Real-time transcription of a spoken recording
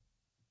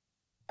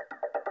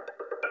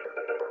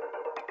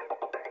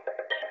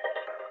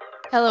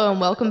Hello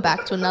and welcome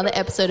back to another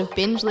episode of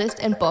Binge List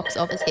and Box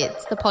Office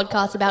Hits, the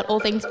podcast about all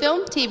things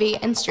film, TV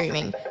and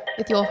streaming,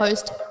 with your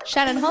host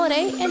Shannon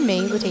Holiday and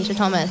me, Letitia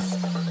Thomas.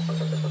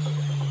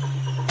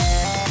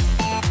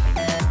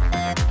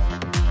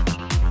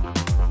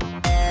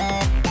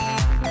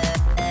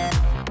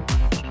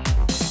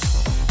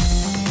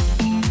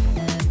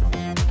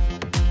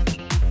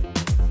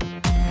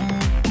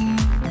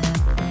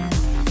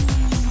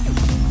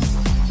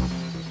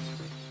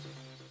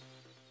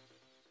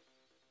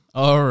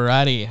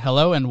 Alrighty,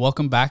 hello and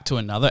welcome back to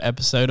another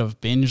episode of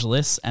Binge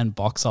Lists and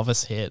Box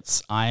Office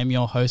Hits. I am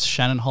your host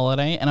Shannon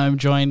Holiday and I'm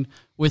joined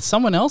with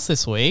someone else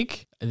this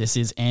week. This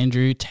is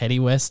Andrew Teddy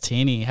West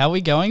Tierney. How are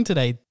we going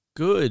today?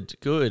 Good.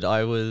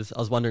 I was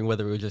wondering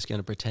whether we were just going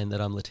to pretend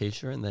that I'm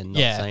Letitia and then not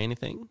say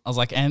anything. I was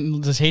like,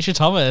 and Letitia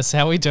Thomas,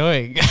 how are we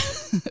doing?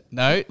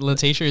 No,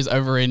 Letitia is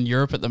over in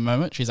Europe at the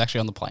moment. She's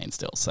actually on the plane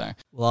still. So,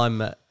 Well,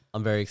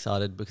 I'm very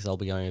excited because I'll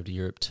be going over to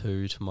Europe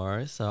too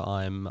tomorrow. So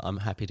I'm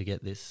happy to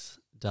get this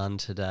done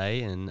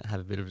today and have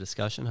a bit of a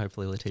discussion.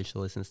 Hopefully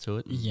Letitia listens to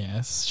it.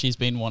 Yes, she's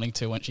been wanting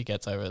to when she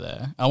gets over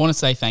there. I want to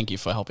say thank you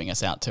for helping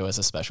us out too as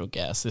a special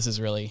guest. This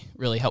is really,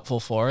 really helpful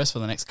for us for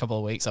the next couple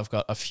of weeks. I've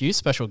got a few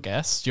special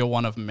guests. You're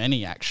one of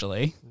many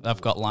actually that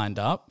I've got lined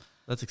up.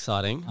 That's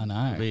exciting. I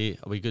know.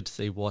 It'll be good to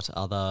see what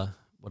other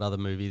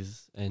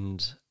movies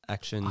and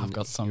action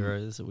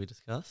heroes that we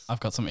discuss.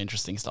 I've got some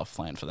interesting stuff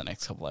planned for the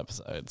next couple of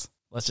episodes.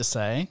 Let's just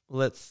say.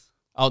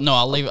 I'll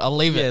leave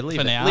it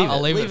for now.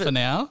 I'll leave it for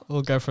now.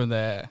 We'll go from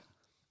there.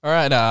 All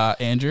right,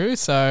 Andrew.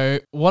 So,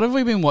 what have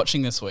we been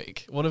watching this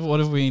week? What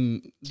have we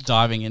been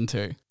diving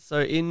into?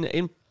 So,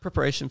 in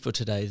preparation for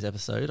today's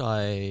episode,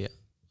 I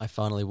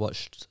finally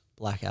watched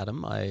Black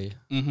Adam. I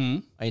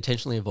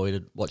intentionally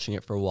avoided watching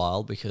it for a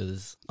while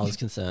because I was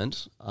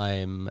concerned.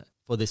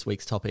 For this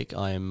week's topic,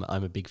 I'm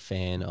a big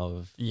fan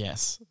of.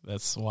 Yes,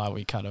 that's why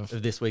we kind of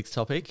this week's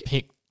topic.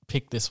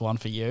 Pick this one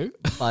for you.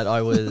 But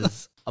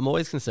I'm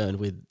always concerned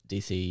with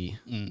DC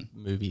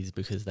movies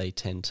because they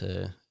tend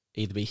to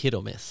either be hit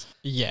or miss.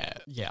 Yeah,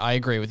 I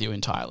agree with you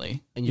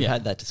entirely. And you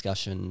had that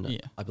discussion,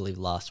 I believe,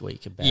 last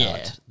week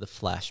about the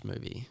Flash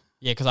movie.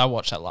 Yeah, because I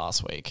watched that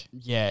last week.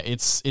 Yeah,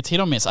 it's hit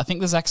or miss. I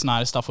think the Zack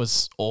Snyder stuff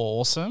was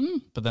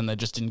awesome, but then they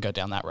just didn't go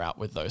down that route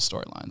with those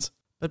storylines.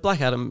 But Black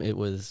Adam, it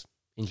was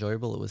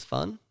enjoyable. It was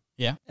fun.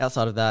 Yeah.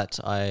 Outside of that,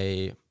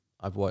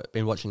 I've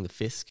been watching the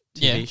Fisk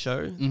TV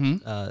show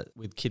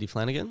with Kitty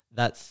Flanagan.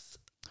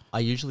 I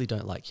usually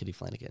don't like Kitty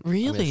Flanagan.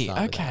 Really?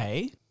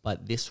 Okay.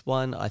 But this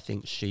one, I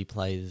think she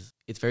plays.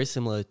 It's very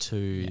similar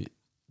to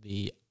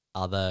the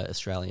other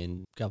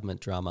Australian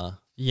government drama.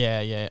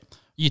 Yeah.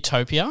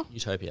 Utopia.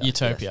 Yes,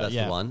 that's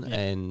the one. Yeah.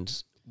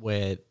 And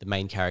where the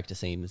main character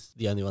seems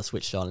the only one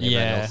switched on, and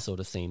everyone else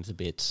sort of seems a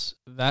bit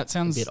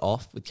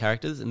off with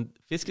characters. And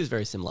Fisk is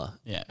very similar.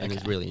 Yeah, and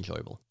is really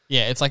enjoyable.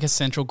 Yeah, it's like a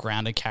central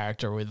grounded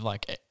character with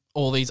like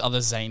all these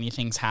other zany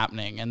things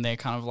happening, and they're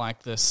kind of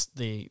like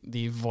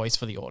the voice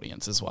for the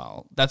audience as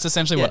well. That's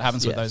essentially what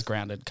happens with those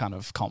grounded kind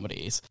of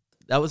comedies.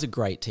 That was a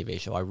great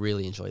TV show. I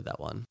really enjoyed that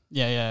one.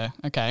 Yeah.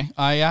 Okay.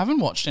 I haven't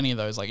watched any of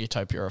those like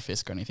Utopia or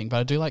Fisk or anything, but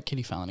I do like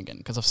Kitty Flanagan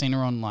because I've seen her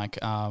on like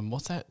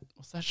what's that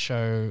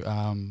show?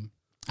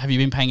 Have you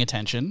been paying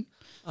attention?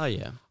 Oh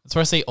yeah. That's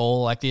where I see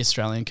all like the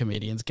Australian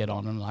comedians get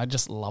on, and I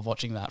just love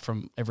watching that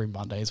from every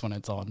Mondays when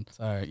it's on.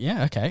 So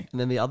yeah, okay. And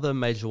then the other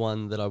major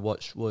one that I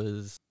watched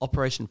was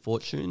Operation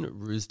Fortune,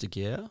 Ruse de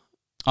Guerre.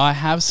 I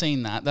have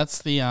seen that.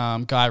 That's the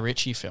Guy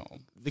Ritchie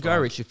film. Guy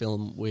Ritchie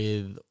film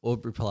with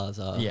Aubrey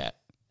Plaza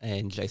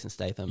and Jason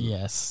Statham.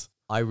 Yes.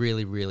 I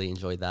really, really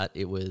enjoyed that.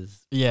 It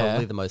was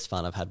probably the most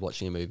fun I've had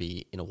watching a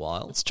movie in a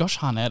while. It's Josh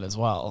Hartnett as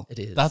well. It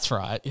is. That's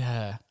right,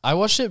 yeah. I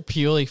watched it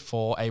purely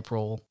for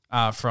April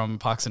from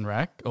Parks and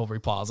Rec, Aubrey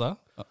Plaza.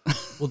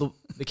 Well,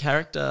 the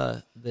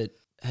character that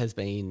has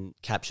been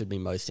captured me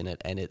most in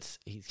it, and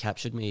he's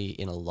captured me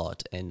in a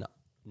lot, and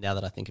now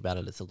that I think about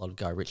it, it's a lot of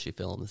Guy Ritchie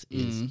films,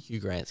 is Hugh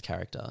Grant's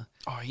character.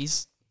 Oh,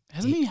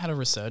 hasn't he had a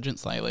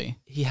resurgence lately?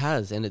 He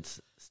has, and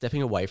it's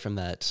stepping away from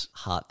that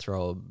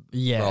heartthrob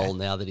role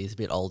now that he's a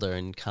bit older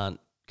and can't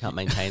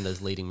maintain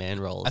those leading man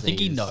roles. I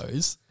think he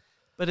knows.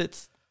 But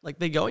it's like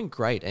they're going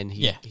great, and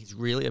he's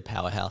really a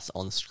powerhouse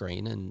on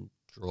screen and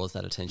draws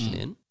that attention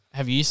in.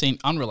 Have you seen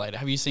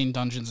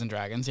Dungeons and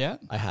Dragons yet?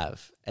 I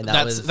have. And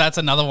that's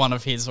another one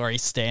of his where he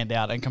stand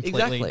out and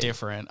completely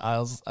different. I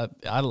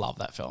love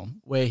that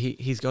film. Where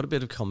he's got a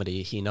bit of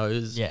comedy. He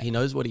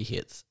knows what he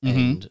hits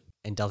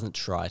and doesn't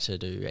try to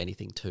do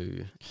anything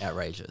too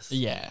outrageous.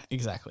 Yeah,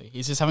 exactly.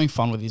 He's just having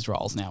fun with his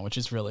roles now, which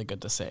is really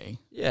good to see.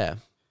 Yeah.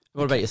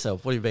 What about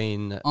yourself? What have you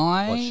been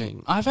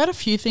watching? I've had a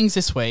few things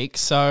this week.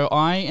 So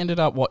I ended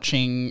up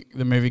watching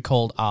the movie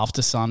called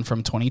After Sun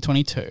from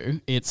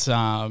 2022. It's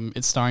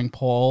starring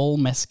Paul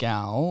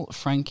Mescal,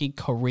 Frankie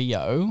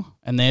Carrillo,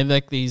 and they're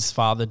like these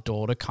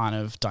father-daughter kind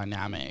of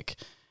dynamic.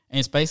 And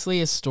it's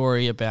basically a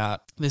story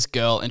about this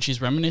girl, and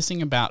she's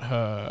reminiscing about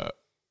her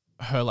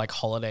like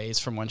holidays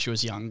from when she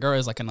was younger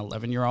as like an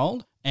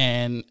 11-year-old.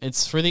 And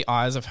it's through the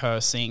eyes of her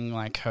seeing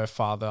like her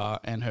father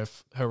and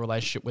her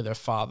relationship with her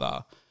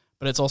father.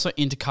 but it's also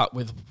intercut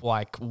with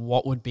like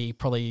what would be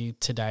probably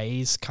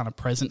today's kind of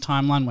present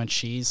timeline when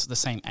she's the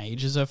same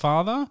age as her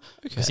father,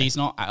 because he's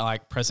not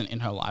like present in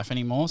her life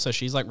anymore. So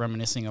she's like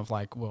reminiscing of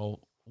like,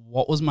 well,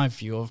 what was my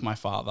view of my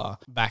father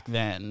back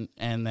then,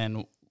 and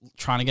then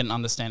trying to get an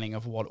understanding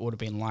of what it would have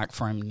been like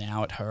for him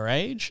now at her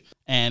age.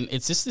 And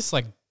it's just this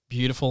like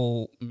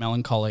beautiful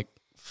melancholic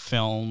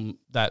film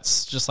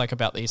that's just like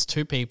about these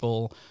two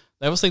people.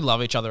 They obviously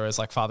love each other as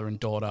like father and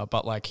daughter,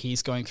 but like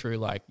he's going through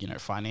like, you know,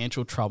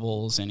 financial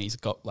troubles, and he's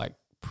got like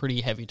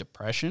pretty heavy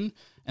depression. And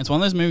it's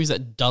one of those movies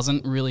that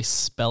doesn't really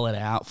spell it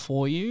out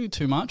for you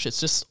too much. It's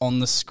just on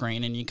the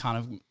screen, and you kind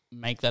of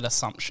make that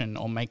assumption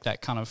or make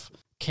that kind of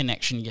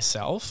connection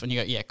yourself, and you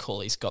go, yeah,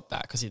 cool, he's got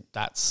that, because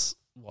that's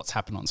what's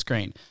happened on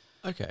screen.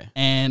 Okay.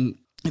 And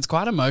it's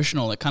quite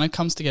emotional. It kind of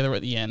comes together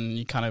at the end, and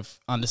you kind of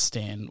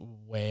understand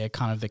where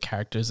kind of the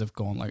characters have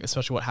gone, like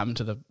especially what happened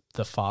to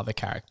the father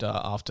character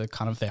after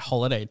kind of their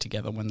holiday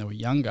together when they were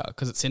younger,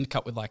 because it's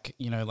intercut with like,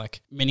 you know,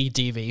 like mini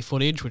DV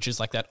footage, which is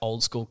like that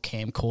old school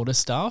camcorder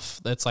stuff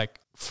that's like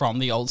from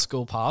the old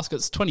school past,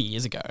 because it's 20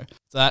 years ago.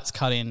 So that's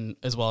cut in,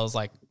 as well as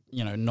like,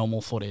 you know,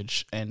 normal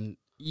footage. And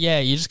yeah,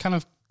 you just kind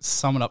of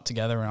sum it up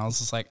together, and I was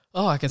just like,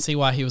 oh, I can see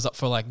why he was up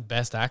for like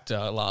best actor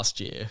last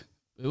year.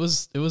 It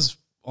was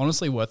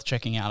honestly worth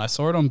checking out. I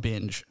saw it on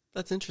Binge.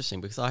 That's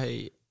interesting, because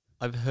I've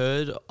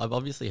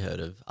obviously heard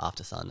of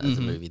After Sun as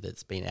a movie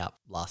that's been out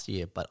last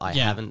year, but I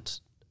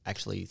haven't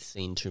actually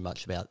seen too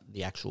much about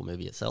the actual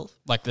movie itself.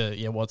 Like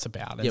what it's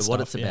about. And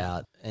what it's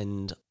about.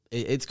 And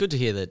it's good to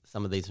hear that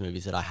some of these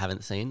movies that I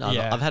haven't seen,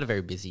 I've had a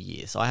very busy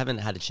year, so I haven't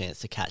had a chance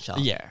to catch up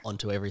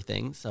onto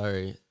everything.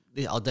 So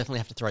I'll definitely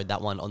have to throw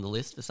that one on the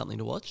list for something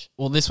to watch.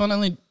 Well, this one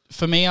only,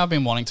 for me, I've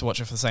been wanting to watch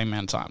it for the same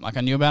amount of time. Like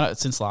I knew about it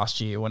since last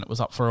year when it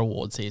was up for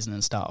award season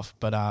and stuff,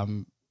 but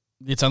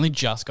it's only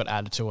just got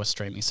added to a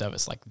streaming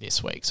service like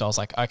this week. So I was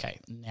like,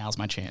 okay, now's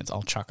my chance.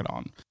 I'll chuck it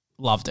on.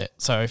 Loved it.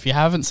 So if you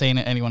haven't seen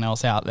it, anyone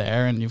else out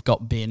there, and you've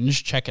got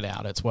Binge, check it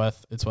out. It's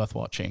worth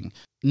watching.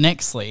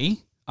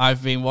 Nextly,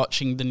 I've been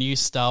watching the new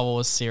Star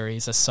Wars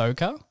series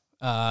Ahsoka.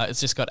 It's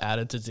just got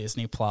added to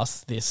Disney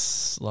Plus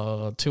this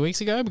 2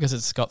 weeks ago, because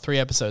it's got 3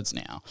 episodes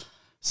now.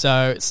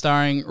 So it's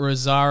starring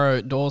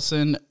Rosario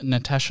Dawson,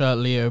 Natasha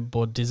Leo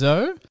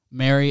Bordizzo,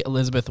 Mary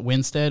Elizabeth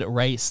Winstead,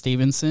 Ray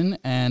Stevenson,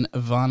 and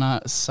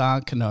Ivana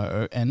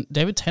Sarkano. And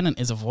David Tennant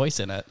is a voice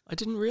in it. I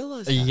didn't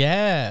realize that.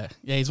 Yeah,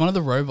 he's one of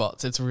the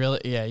robots. It's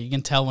really, you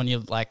can tell when you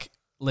like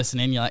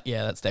listen in, you're like,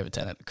 yeah, that's David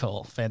Tennant.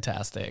 Cool,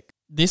 fantastic.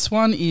 This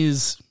one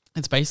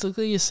it's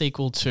basically a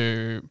sequel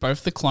to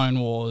both the Clone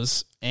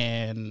Wars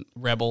and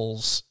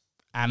Rebels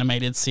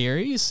animated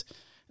series.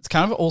 It's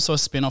kind of also a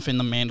spin-off in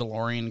the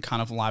Mandalorian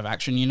kind of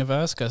live-action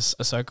universe, because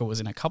Ahsoka was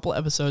in a couple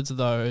episodes of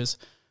those,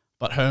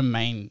 but her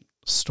main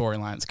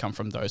storylines come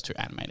from those 2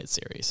 animated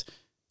series.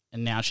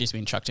 And now she's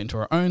been chucked into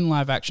her own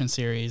live-action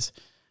series,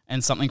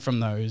 and something from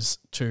those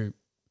 2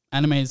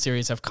 animated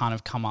series have kind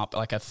of come up,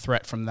 like a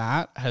threat from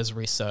that has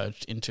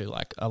resurged into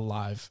like a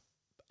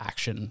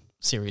live-action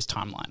series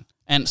timeline.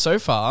 And so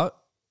far,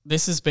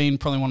 this has been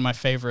probably one of my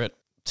favorite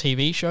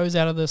TV shows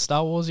out of the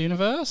Star Wars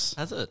universe.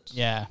 Has it?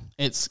 Yeah.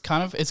 It's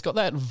got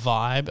that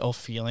vibe or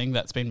feeling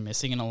that's been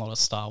missing in a lot of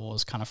Star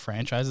Wars kind of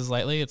franchises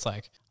lately. It's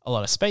like a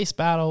lot of space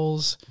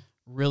battles,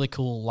 really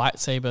cool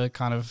lightsaber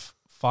kind of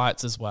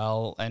fights as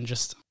well, and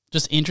just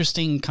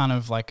interesting kind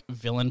of like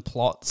villain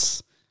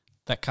plots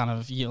that kind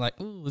of, you're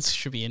like, ooh, this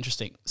should be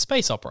interesting.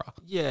 Space opera.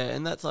 Yeah,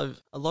 and that's a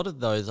lot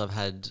of those I've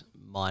had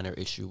minor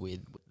issue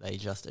with. They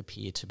just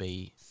appear to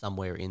be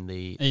somewhere in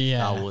the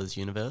Star Wars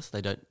universe.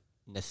 They don't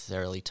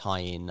necessarily tie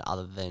in,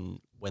 other than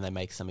when they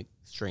make some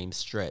extreme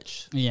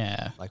stretch.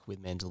 Yeah. Like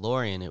with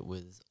Mandalorian, it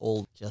was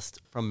all just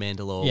from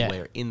Mandalore,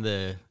 where in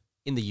the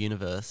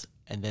universe,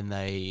 and then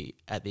they,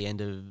 at the end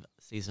of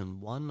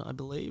season 1, I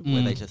believe,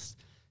 where they just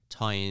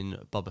tie in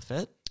Boba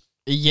Fett.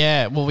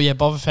 Yeah,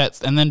 Boba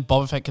Fett, and then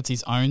Boba Fett gets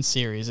his own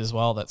series as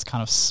well that's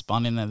kind of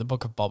spun in there, the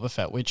Book of Boba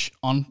Fett, which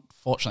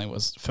unfortunately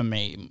was, for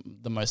me,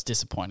 the most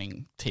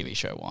disappointing TV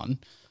show one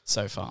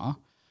so far.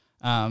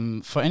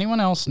 For anyone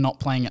else not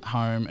playing at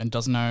home and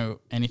doesn't know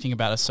anything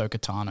about Ahsoka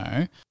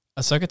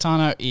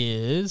Tano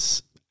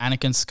is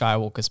Anakin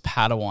Skywalker's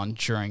Padawan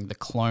during the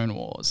Clone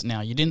Wars.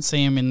 Now, you didn't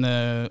see him in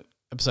the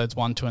episodes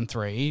 1, 2, and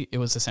 3. It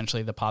was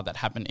essentially the part that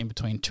happened in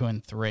between 2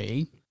 and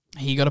 3.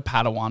 He got a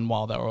Padawan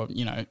while they were,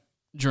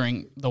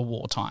 during the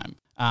wartime.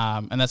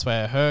 And that's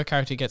where her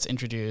character gets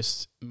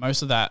introduced.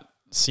 Most of that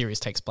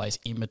series takes place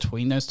in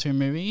between those 2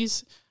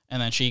 movies,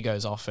 and then she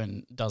goes off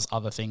and does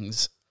other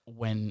things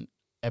when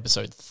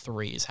episode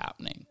 3 is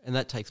happening. And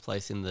that takes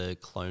place in the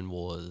Clone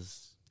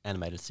Wars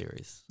animated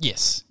series.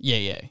 Yes.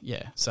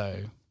 Yeah. So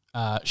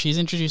she's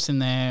introduced in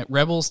there.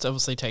 Rebels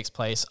obviously takes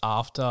place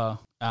after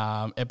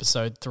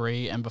episode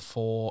 3 and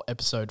before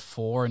episode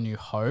 4, A New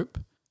Hope.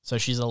 So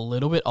she's a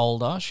little bit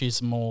older.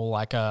 She's more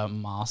like a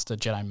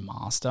Jedi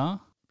master.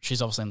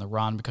 She's obviously in the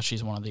run because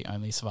she's one of the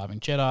only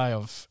surviving Jedi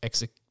of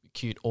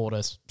Execute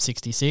Order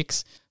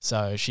 66.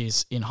 So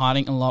she's in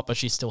hiding a lot, but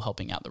she's still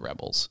helping out the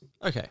rebels.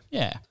 Okay.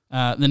 Yeah.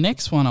 The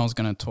next one I was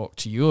going to talk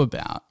to you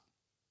about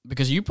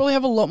because you probably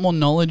have a lot more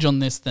knowledge on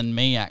this than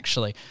me,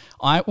 actually.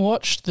 I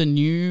watched the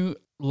new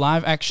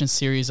live action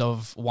series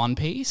of One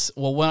Piece.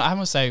 Well, I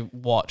must say I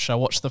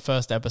watched the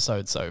first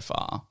episode so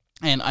far,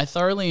 and I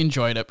thoroughly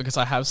enjoyed it because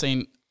I have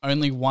seen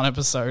only one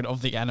episode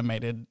of the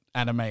animated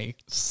anime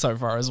so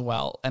far as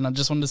well, and I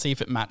just wanted to see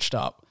if it matched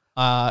up.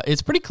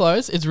 It's pretty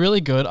close. It's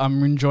really good.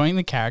 I'm enjoying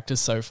the characters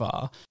so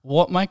far.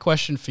 What my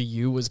question for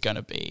you was going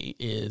to be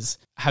is,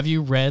 have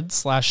you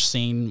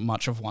read/seen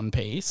much of One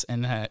Piece,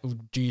 and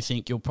do you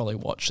think you'll probably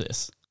watch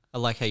this? I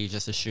like how you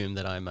just assume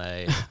that I'm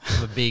a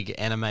big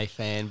anime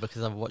fan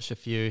because I've watched a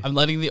few. I'm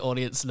letting the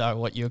audience know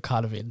what you're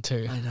kind of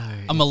into. I know.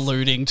 I'm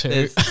alluding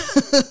to.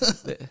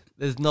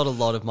 There's not a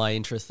lot of my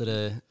interests that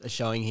are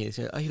showing here.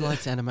 So, he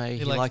likes anime.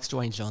 He likes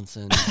Dwayne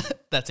Johnson.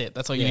 That's it.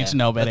 That's all you need to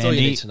know about That's Andy.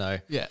 all you need to know.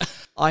 Yeah.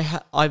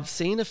 I've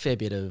seen a fair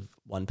bit of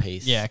One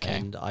Piece. Yeah, okay.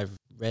 And I've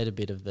read a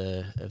bit of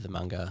the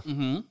manga.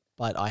 Mm-hmm.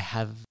 But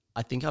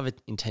I think I've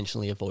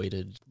intentionally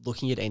avoided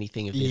looking at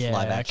anything of this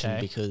live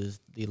action because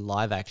the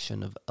live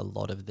action of a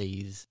lot of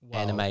these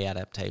anime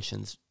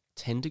adaptations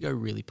tend to go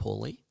really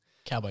poorly.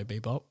 Cowboy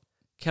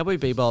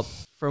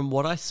Bebop, from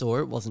what I saw,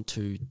 it wasn't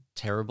too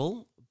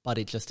terrible, but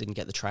it just didn't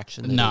get the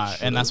traction that it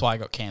should and that's have. why I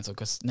got cancelled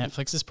because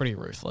Netflix is pretty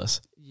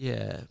ruthless.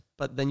 Yeah,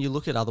 but then you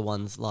look at other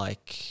ones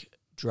like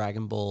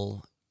Dragon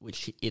Ball,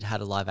 which it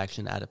had a live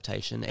action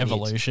adaptation. And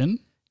Evolution.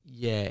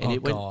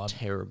 It went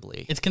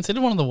terribly. It's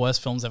considered one of the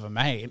worst films ever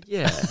made.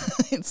 Yeah.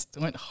 It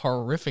went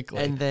horrifically.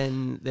 And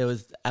then there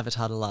was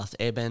Avatar The Last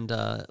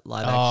Airbender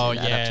live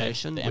action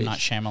adaptation. The M. Night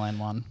Shyamalan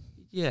one.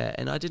 Yeah,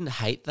 and I didn't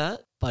hate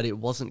that, but it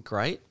wasn't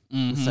great.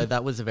 Mm-hmm. So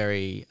that was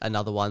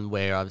another one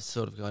where I was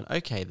sort of going,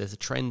 okay, there's a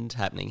trend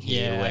happening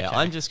here where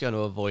I'm just going to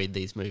avoid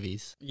these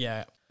movies.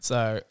 Yeah.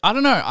 So, I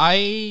don't know.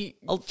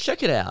 I'll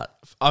check it out.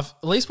 I've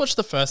at least watched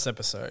the first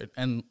episode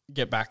and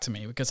get back to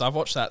me because I've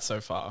watched that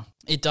so far.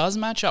 It does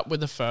match up with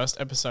the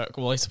first episode,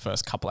 well, at least the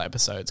first couple of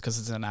episodes because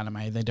it's an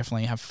anime. They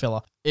definitely have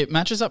filler. It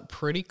matches up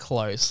pretty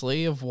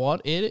closely of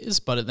what it is,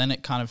 but then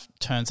it kind of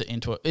turns it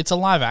into it's a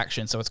live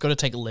action, so it's got to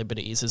take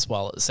liberties as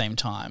well at the same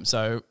time.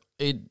 So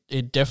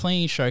it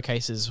definitely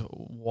showcases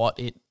what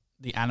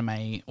the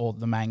anime or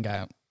the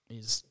manga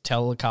is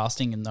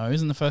telecasting in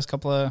the first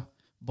couple of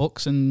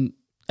books and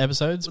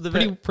episodes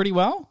pretty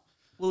well.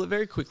 Well, it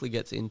very quickly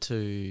gets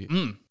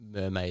into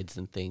mermaids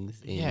and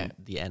things in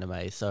the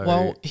anime. So,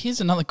 well,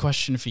 here's another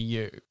question for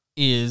you: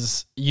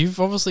 is you've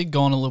obviously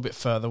gone a little bit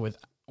further with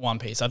One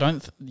Piece.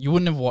 You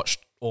wouldn't have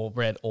watched or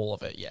read all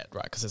of it yet,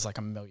 right? Because there's like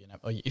a million.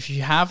 If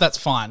you have, that's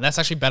fine. That's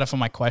actually better for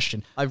my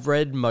question. I've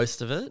read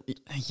most of it.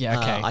 Yeah,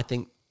 okay. I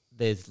think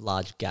there's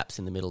large gaps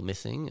in the middle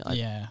missing.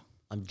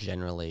 I'm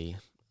generally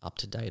up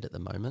to date at the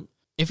moment.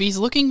 If he's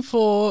looking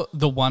for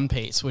the One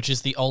Piece, which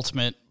is the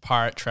ultimate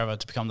pirate Trevor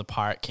to become the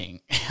Pirate King,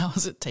 how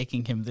is it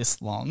taking him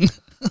this long?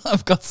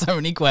 I've got so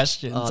many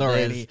questions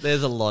already.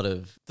 There's a lot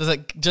of... Does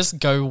it just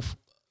go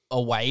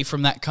away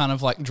from that kind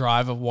of like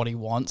drive of what he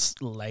wants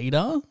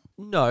later?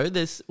 No,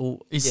 there's...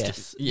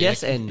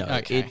 yes and no.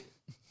 Okay.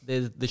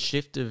 There's the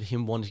shift of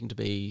him wanting to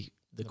be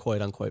the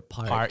quote-unquote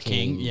Pirate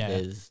King. Yeah.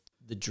 There's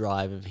the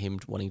drive of him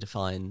wanting to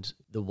find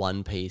the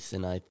One Piece,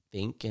 and I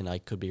think, and I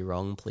could be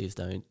wrong, please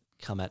don't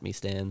come at me,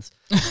 Stans,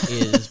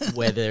 is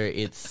whether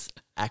it's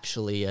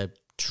actually a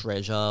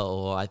treasure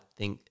or I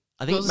think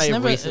it may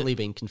have recently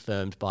been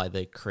confirmed by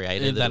the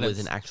creator that it was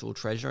an actual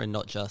treasure and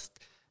not just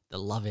the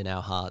love in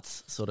our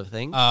hearts sort of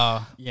thing.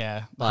 Oh,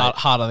 yeah.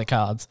 Heart of the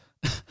cards.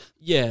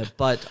 Yeah,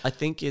 but I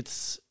think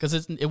it's...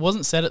 Because it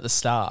wasn't said at the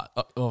start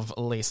of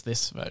at least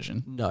this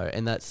version. No,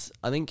 and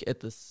I think at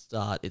the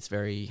start it's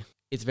very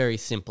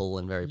simple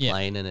and very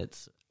plain, and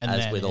it's,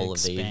 as with all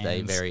of these,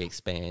 they very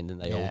expand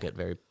and they all get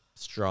very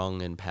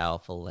strong and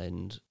powerful,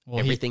 and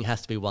everything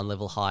has to be one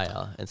level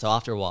higher, and so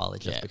after a while it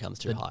just becomes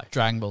too high.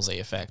 Dragon Ball Z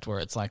effect, where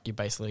it's like you're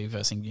basically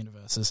versing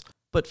universes.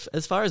 But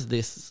as far as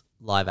this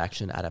live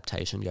action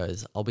adaptation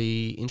goes, I'll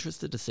be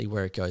interested to see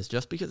where it goes,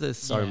 just because there's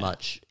so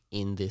much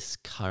in this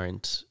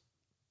current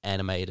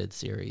animated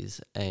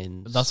series,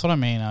 and that's what I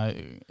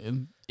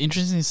mean.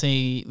 Interesting to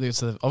see.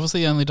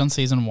 Obviously only done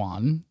season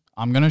 1.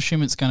 I'm going to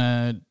assume it's going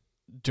to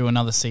do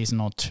another season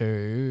or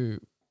 2,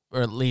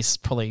 or at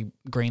least probably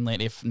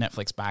greenlit if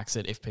Netflix backs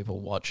it, if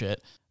people watch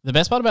it. The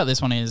best part about this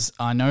one is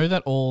I know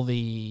that all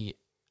the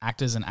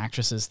actors and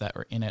actresses that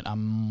are in it are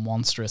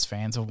monstrous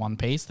fans of One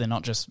Piece. They're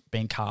not just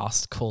being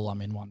cast, cool,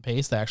 I'm in One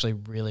Piece. They actually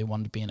really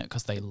want to be in it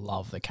because they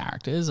love the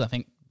characters. I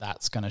think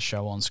that's going to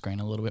show on screen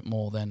a little bit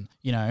more than,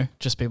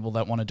 just people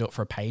that want to do it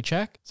for a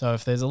paycheck. So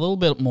if there's a little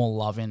bit more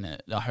love in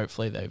it,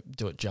 hopefully they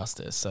do it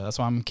justice. So that's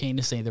why I'm keen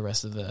to see the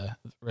rest of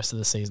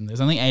the season.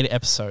 There's only 8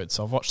 episodes,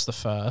 so I've watched the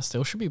first.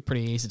 It should be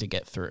pretty easy to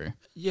get through.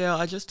 Yeah,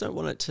 I just don't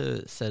want it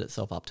to set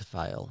itself up to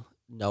fail,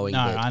 knowing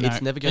that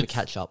it's never going to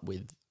catch up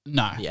with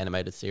the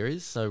animated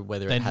series. So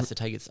whether it has to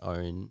take its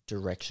own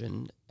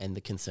direction, and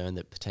the concern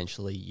that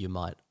potentially you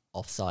might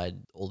offside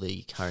all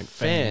the current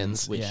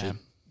fans, which is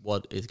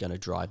what is going to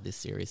drive this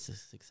series to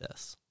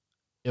success.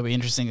 It'll be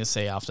interesting to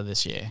see after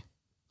this year,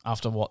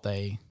 after what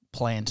they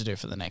plan to do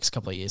for the next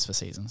couple of years for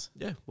seasons.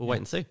 Yeah, we'll wait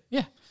and see.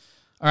 Yeah.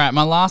 All right,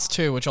 my last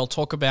 2, which I'll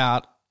talk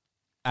about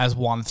as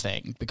one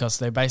thing because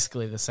they're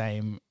basically the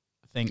same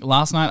thing.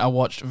 Last night I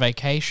watched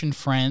Vacation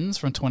Friends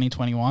from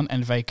 2021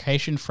 and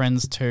Vacation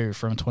Friends 2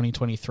 from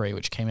 2023,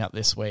 which came out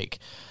this week.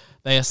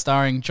 They are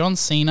starring John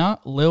Cena,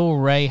 Lil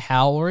Ray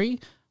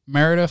Howry,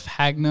 Meredith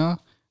Hagner,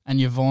 and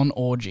Yvonne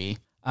Orji.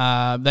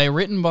 They're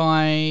written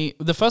by...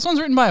 The first one's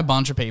written by a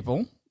bunch of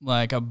people.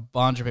 Like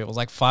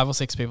 5 or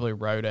 6 people who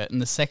wrote it.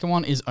 And the second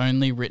one is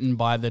only written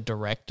by the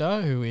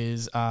director, who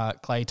is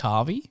Clay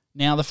Tarvey.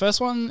 Now, the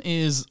first one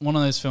is one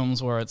of those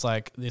films where it's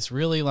like this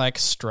really like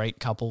straight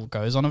couple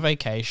goes on a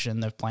vacation.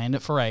 They've planned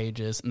it for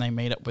ages and they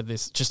meet up with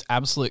this just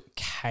absolute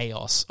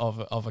chaos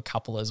of a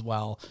couple as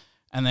well.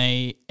 And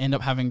they end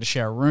up having to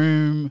share a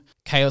room,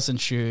 chaos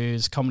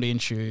ensues, comedy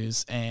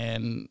ensues,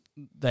 and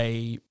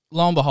they,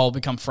 lo and behold,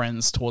 become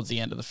friends towards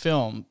the end of the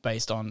film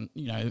based on,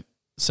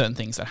 certain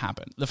things that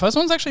happen. The first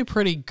one's actually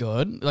pretty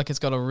good. Like, it's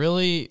got a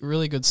really,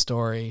 really good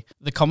story.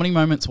 The comedy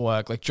moments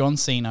work. Like, John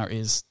Cena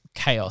is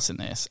chaos in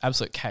this,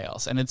 absolute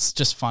chaos. And it's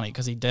just funny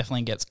because he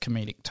definitely gets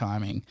comedic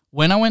timing.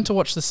 When I went to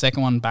watch the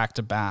second one back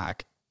to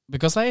back,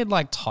 because they had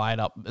like tied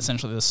up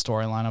essentially the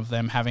storyline of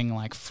them having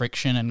like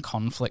friction and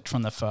conflict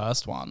from the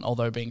first one,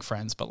 although being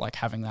friends, but like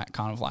having that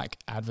kind of like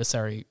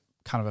adversary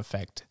kind of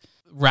effect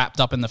wrapped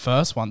up in the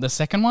first one. The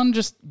second one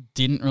just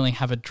didn't really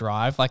have a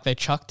drive. Like they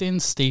chucked in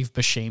Steve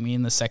Buscemi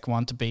in the second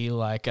one to be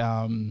like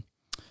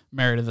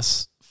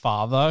Meredith's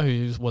father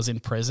who was in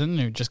prison,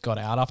 who just got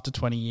out after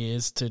 20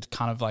 years to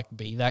kind of like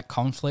be that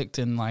conflict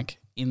in like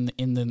in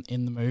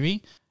the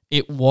movie.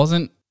 It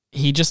wasn't.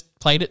 He just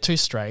played it too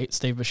straight,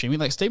 Steve Buscemi.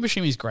 Like, Steve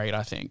Buscemi's great,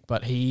 I think,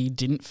 but he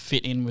didn't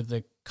fit in with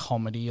the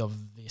comedy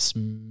of this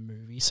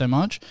movie so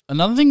much.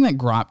 Another thing that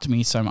griped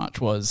me so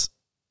much was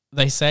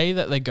they say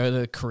that they go to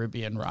the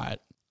Caribbean, right?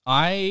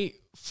 I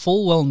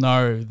full well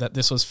know that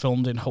this was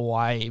filmed in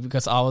Hawaii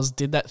because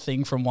did that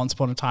thing from Once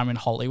Upon a Time in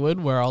Hollywood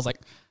where I was like,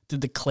 did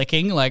the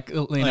clicking, like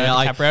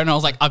DiCaprio, and I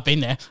was like, I've been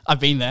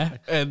there.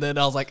 And then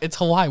I was like, it's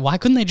Hawaii. Why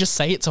couldn't they just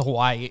say it's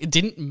Hawaii? It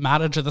didn't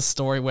matter to the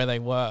story where they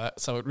were.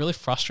 So it really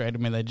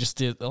frustrated me.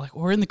 They're like,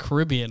 we're in the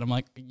Caribbean. I'm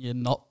like, you're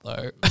not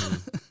though.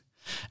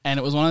 And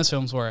it was one of those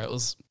films where it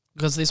was,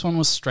 because this one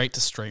was straight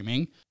to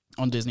streaming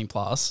on Disney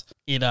Plus.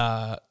 It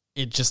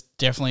just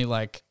definitely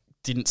like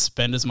didn't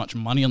spend as much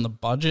money on the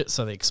budget.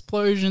 So the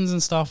explosions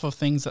and stuff of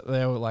things that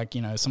they were like,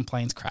 some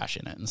planes crash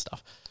in it and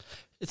stuff.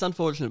 It's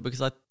unfortunate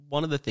because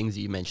one of the things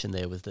that you mentioned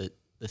there was that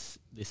this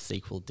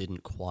sequel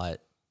didn't quite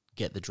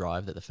get the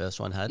drive that the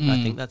first one had. And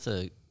I think that's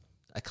a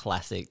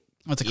classic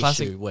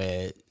issue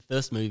where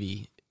first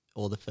movie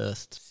or the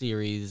first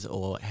series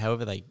or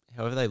however they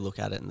look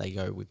at it and they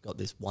go, we've got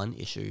this one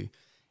issue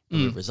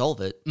and we resolve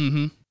it.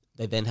 Mm-hmm.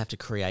 They then have to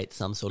create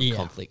some sort of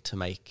conflict to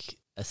make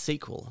a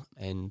sequel.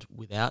 And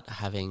without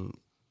having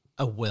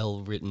a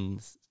well-written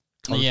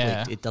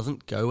conflict, it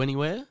doesn't go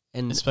anywhere.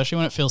 And especially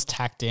when it feels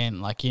tacked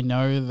in, like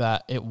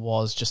that it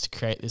was just to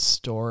create this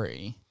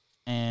story.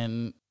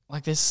 And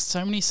like there's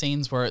so many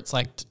scenes where it's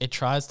like it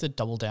tries to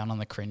double down on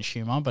the cringe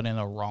humor but in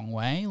a wrong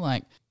way.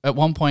 Like at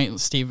one point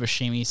Steve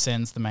Buscemi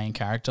sends the main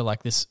character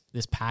like this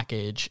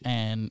package,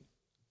 and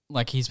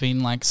like he's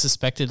been like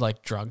suspected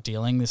like drug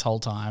dealing this whole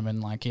time,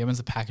 and like he opens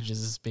the package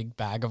as this big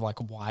bag of like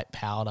white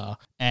powder,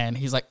 and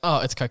he's like, oh,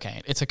 it's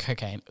cocaine. He's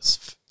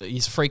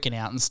freaking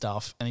out and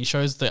stuff, and he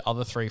shows the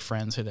other 3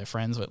 friends who they're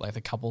friends with, like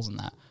the couples and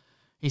that.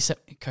 He said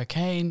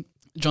cocaine.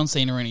 John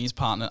Cena and his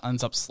partner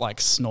ends up like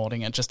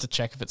snorting it just to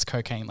check if it's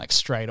cocaine, like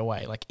straight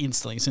away, like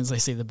instantly as soon as they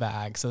see the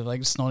bag. So they're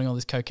like snorting all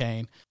this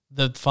cocaine.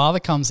 The father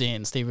comes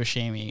in, Steve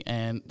Buscemi,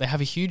 and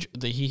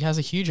he has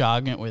a huge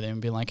argument with him,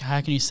 being like,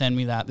 how can you send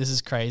me that? This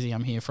is crazy.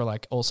 I'm here for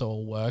like also a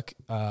work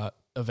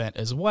event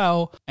as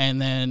well.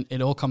 And then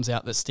it all comes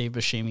out that Steve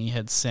Buscemi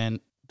had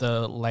sent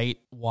the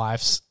late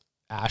wife's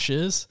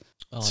ashes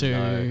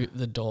to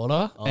the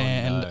daughter.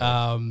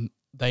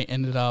 They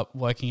ended up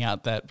working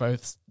out that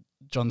both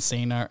John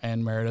Cena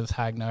and Meredith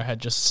Hagner had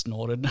just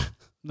snorted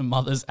the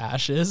mother's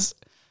ashes.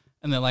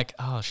 And they're like,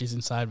 oh, she's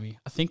inside me.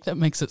 I think that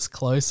makes it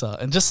closer.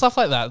 And just stuff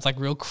like that. It's like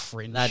real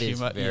cringe That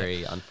humor. is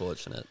very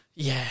unfortunate.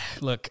 Yeah,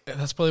 look,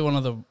 that's probably one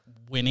of the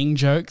winning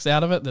jokes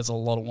out of it. There's a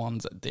lot of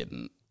ones that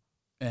didn't.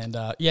 And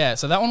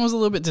so that one was a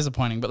little bit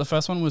disappointing, but the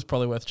first one was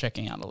probably worth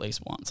checking out at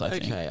least once, I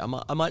think. Okay,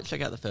 I might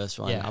check out the first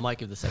one. Yeah. I might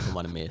give the second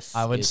one a miss.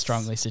 I would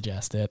strongly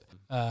suggest it.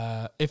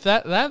 If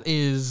that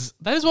is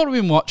what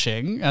we've been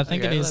watching, I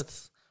think it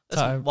is.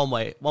 That's one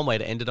way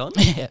to end it on.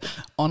 Yeah.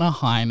 On a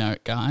high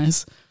note,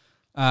 guys.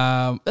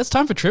 It's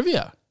time for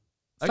trivia.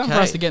 It's time for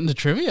us to get into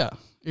trivia.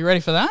 You ready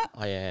for that?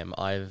 I am.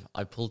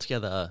 I pulled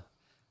together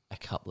a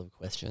couple of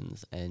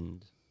questions,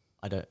 and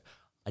I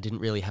didn't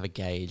really have a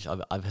gauge. I've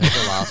heard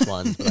the last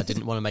one, but I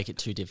didn't want to make it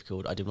too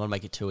difficult. I didn't want to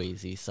make it too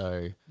easy.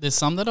 So there's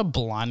some that are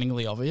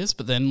blindingly obvious,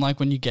 but then like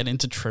when you get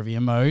into trivia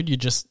mode, you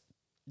just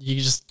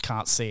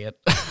can't see it.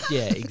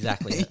 Yeah,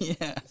 exactly.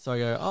 Yeah. So I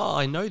go, oh,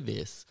 I know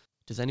this.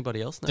 Does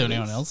anybody else know this? Does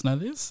anyone else know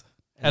this?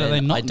 How do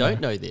they not I don't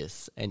know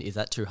this. And is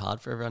that too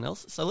hard for everyone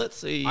else? So let's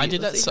see. I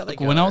did that.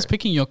 When I was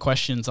picking your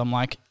questions, I'm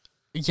like,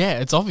 yeah,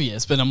 it's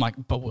obvious. But I'm like,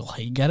 but will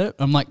he get it?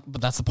 I'm like, but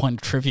that's the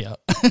point of trivia.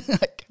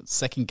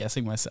 Second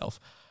guessing myself.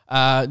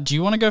 Do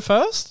you want to go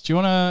first? Do you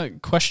want to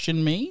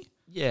question me?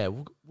 Yeah,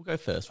 we'll go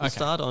first. We'll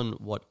start on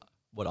what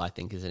I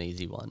think is an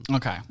easy one.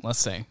 Okay, let's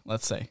see.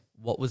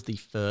 What was the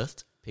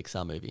first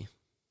Pixar movie?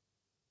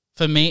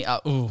 For me,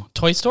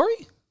 Toy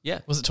Story?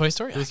 Yeah. Was it Toy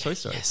Story? It was Toy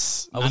Story.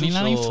 Yes, I wasn't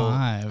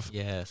 1995. Sure,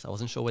 yes, I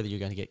wasn't sure whether you're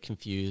going to get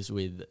confused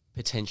with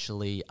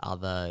potentially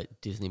other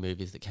Disney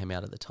movies that came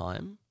out at the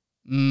time.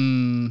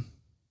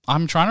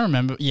 I'm trying to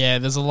remember. Yeah,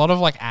 there's a lot of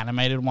like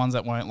animated ones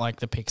that weren't like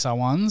the Pixar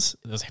ones.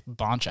 There's a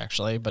bunch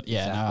actually, but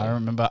yeah, Exactly. no, I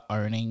remember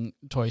owning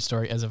Toy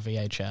Story as a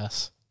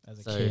VHS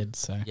as a kid.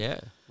 So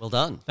yeah, well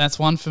done. that's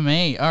one for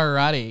me.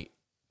 Alrighty.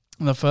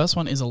 The first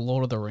one is a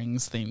Lord of the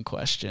Rings themed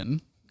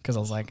question because I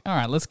was like, all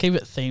right, let's keep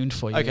it themed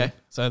for you. Okay.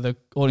 So the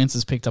audience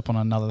has picked up on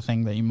another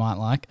thing that you might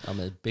like. I'm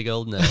a big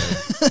old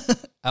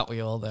nerd. Aren't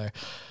we all there?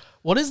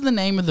 What is the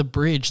name of the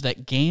bridge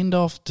that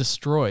Gandalf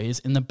destroys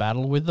in the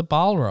battle with the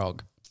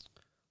Balrog?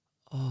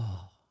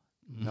 Oh,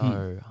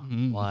 no.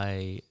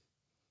 Why?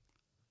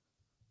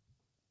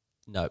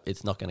 No,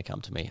 it's not going to come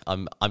to me.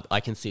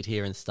 I can sit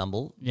here and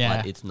stumble,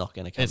 but it's not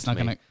going to come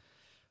to me.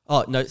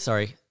 Oh, no,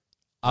 sorry.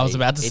 I was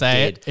about to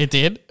say it. It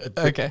did?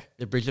 Okay.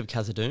 The Bridge of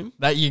Khazad-dûm.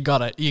 That you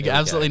got it. You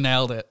absolutely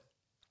nailed it.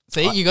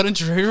 See, you got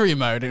into trivia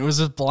mode. It was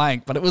just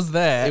blank, but it was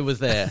there. It was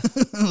there.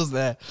 It was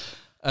there.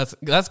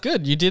 That's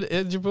good. You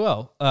did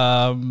well.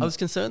 I was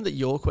concerned that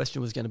your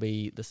question was going to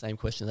be the same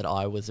question that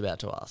I was about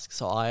to ask.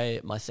 So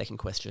my second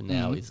question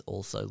now is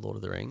also Lord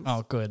of the Rings.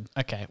 Oh, good.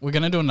 Okay. We're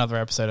going to do another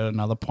episode at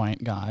another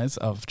point, guys,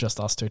 of just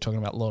us two talking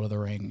about Lord of the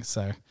Rings.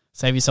 So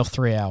save yourself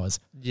 3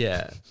 hours.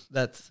 Yeah.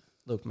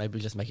 Look, maybe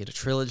just make it a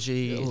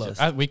trilogy.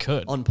 We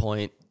could. On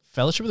point.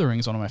 Fellowship of the Ring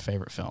is one of my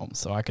favorite films,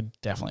 so I could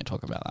definitely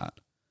talk about that.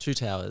 Two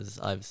Towers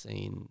I've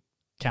seen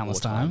countless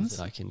times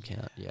that I can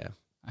count. Yeah.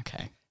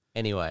 Okay.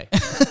 Anyway,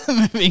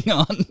 moving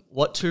on.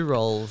 What two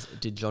roles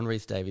did John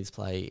Rhys-Davies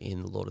play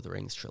in the Lord of the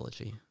Rings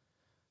trilogy?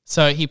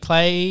 So he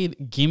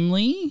played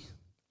Gimli,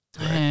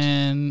 Correct.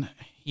 and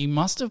he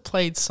must have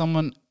played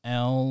someone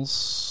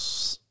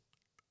else.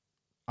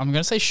 I'm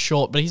going to say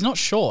short, but he's not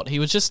short. It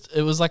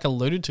was like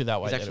alluded to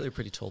that way. He's actually a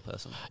pretty tall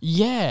person.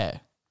 Yeah.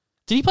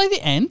 Did he play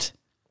the Ent?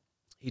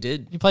 He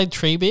did. He played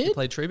Treebeard? He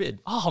played Treebeard.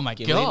 Oh my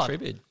Gimli God. and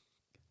Treebeard.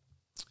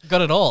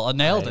 Got it all. I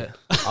nailed it.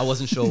 I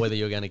wasn't sure whether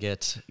you were going to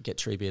get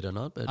Treebeard or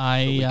not, but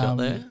we got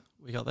there.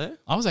 We got there.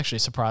 I was actually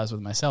surprised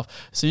with myself.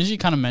 As soon as you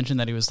kind of mentioned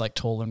that he was like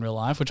tall in real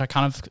life, which I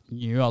kind of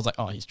knew, I was like,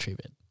 oh, he's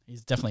Treebeard.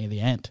 He's definitely the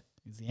Ent.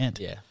 He's the Ent.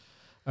 Yeah.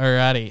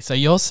 Alrighty. So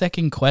your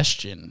second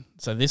question.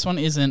 So this one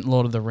isn't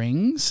Lord of the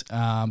Rings,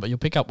 but you'll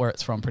pick up where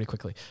it's from pretty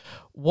quickly.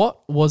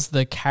 What was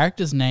the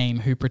character's name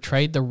who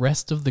portrayed the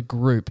rest of the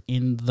group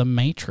in The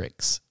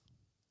Matrix?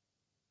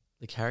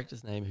 The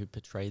character's name who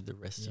portrayed the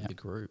rest of the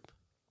group.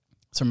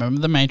 So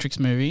remember the Matrix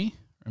movie?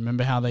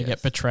 Remember how they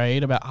get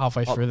betrayed about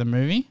halfway through the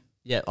movie?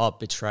 Yeah.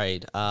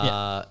 Betrayed.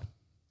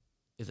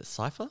 Is it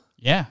Cypher?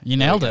 Yeah, you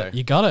nailed it.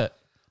 You got it.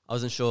 I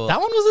wasn't sure.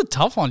 That one was a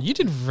tough one. You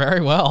did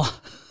very well.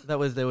 There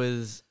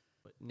was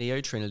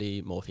Neo,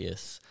 Trinity,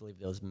 Morpheus. I believe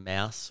there was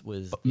Mouse.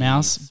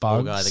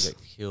 Bugs. Guy that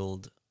got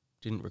killed.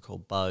 Didn't recall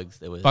Bugs.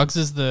 There was Bugs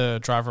is the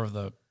driver of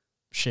the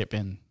ship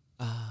in.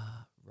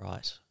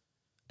 Right.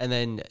 And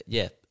then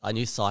I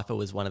knew Cypher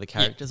was one of the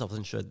characters. I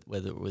wasn't sure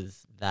whether it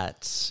was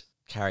that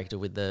character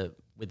with the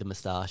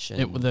moustache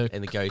and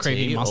the goatee,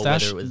 creepy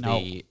mustache. or whether it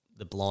was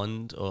the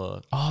blonde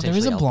or there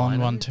is a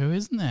blonde albino. one too,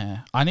 isn't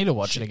there? I need to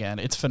watch it again.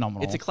 It's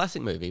phenomenal. It's a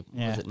classic movie.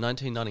 Yeah. Was it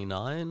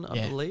 1999?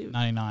 I believe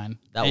 99.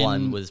 That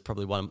one was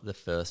probably one of the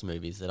first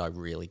movies that I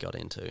really got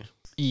into.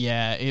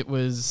 Yeah, it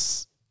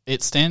was.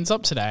 It stands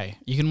up today.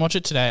 You can watch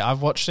it today.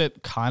 I've watched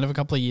it kind of a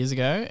couple of years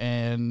ago,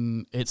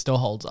 and it still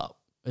holds up.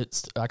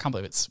 I can't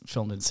believe it's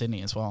filmed in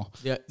Sydney as well.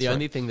 The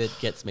only thing that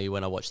gets me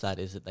when I watch that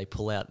is that they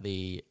pull out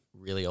the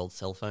really old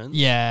cell phones.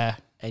 Yeah.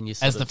 And you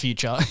as the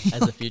future. As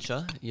the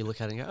future, you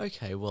look at it and go,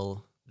 okay,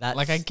 well, that's...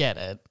 Like, I get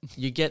it.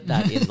 You get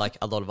that in, like,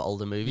 a lot of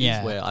older movies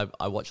where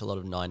I watch a lot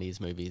of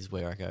 90s movies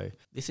where I go,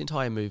 this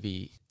entire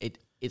movie,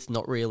 it's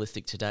not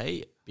realistic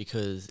today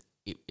because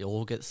it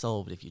all gets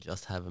solved if you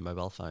just have a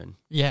mobile phone.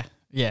 Yeah.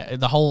 Yeah,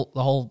 the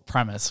whole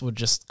premise would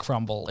just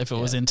crumble if it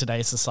was in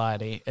today's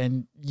society,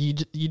 and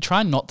you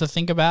try not to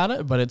think about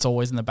it, but it's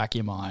always in the back of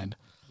your mind.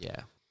 Yeah.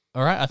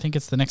 All right, I think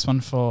it's the next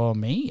one for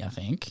me, I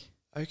think.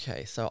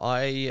 Okay, so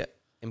I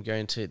am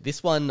going to...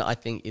 This one I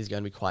think is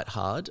going to be quite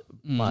hard,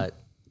 but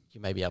you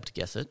may be able to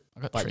guess it.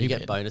 But you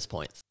get bonus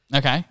points.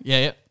 Okay,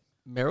 yeah.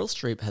 Meryl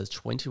Streep has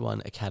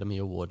 21 Academy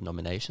Award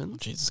nominations. Oh,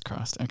 Jesus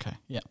Christ, okay,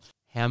 yeah.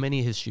 How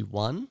many has she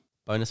won?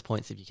 Bonus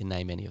points if you can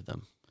name any of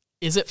them.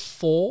 Is it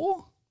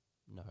 4?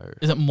 No.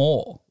 Is it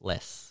more?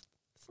 Less.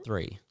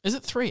 3. Is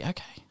it 3?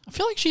 Okay. I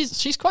feel like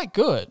she's quite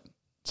good.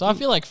 So I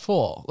feel like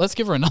 4. Let's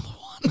give her another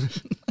one.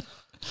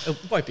 It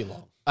won't be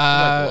long.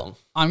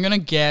 I'm going to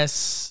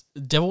guess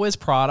Devil Wears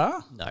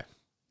Prada. No.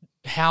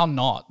 How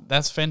not?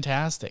 That's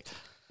fantastic.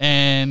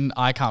 And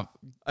I can't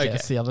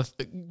guess the other.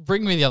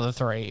 Bring me the other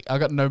 3. I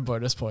got no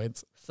bonus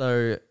points.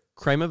 So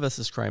Kramer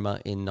versus Kramer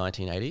in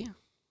 1980.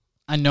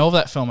 I know of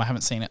that film. I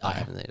haven't seen it. I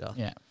haven't either.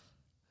 Yeah.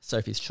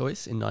 Sophie's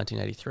Choice in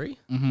 1983.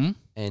 Mm-hmm.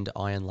 And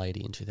Iron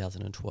Lady in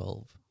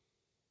 2012.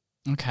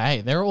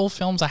 Okay, they're all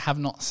films I have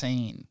not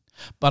seen,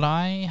 but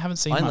I haven't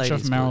seen Blind much of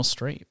Lady's Meryl good.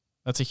 Streep.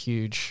 That's a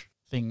huge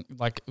thing,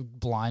 like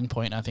blind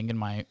point, I think, in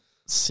my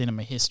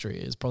cinema history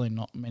is probably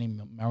not many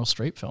Meryl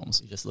Streep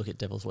films. You just look at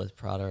Devil's Wears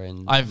Prada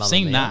and I've Mamma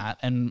seen Mia. that,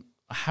 and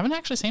I haven't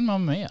actually seen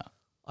Mamma Mia.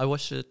 I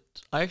watched it.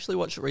 I actually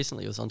watched it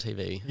recently. It was on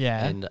TV.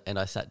 Yeah. And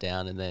I sat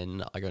down, and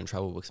then I got in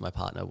trouble because my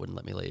partner wouldn't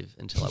let me leave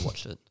until I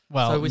watched it.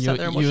 Well, so we sat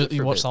there and watched it for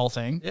you a watched bit. the whole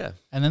thing, Yeah.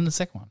 and then the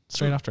second one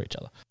straight after each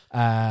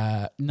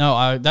other.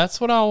 No,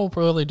 that's what I'll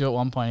probably do at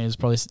one point is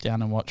probably sit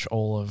down and watch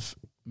all of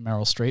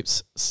Meryl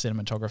Streep's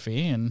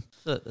cinematography, and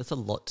That's a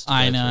lot to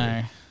I go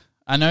know. through.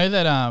 I know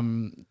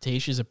that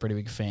Tish is a pretty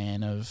big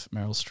fan of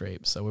Meryl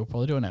Streep, so we'll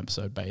probably do an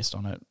episode based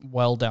on it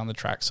well down the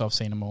track, so I've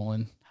seen them all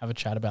and have a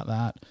chat about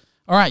that.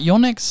 All right, your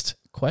next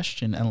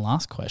question and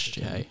last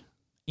question. Okay.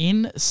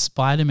 In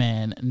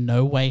Spider-Man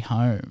No Way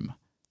Home,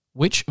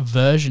 which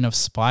version of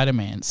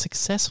Spider-Man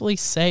successfully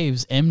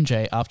saves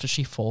MJ after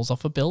she falls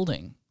off a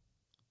building?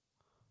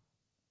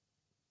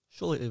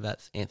 Surely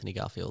that's Anthony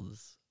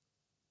Garfield's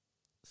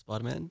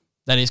Spider-Man.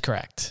 That is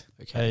correct.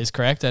 Okay. That is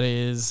correct. That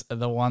is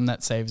the one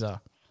that saves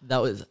her.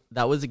 That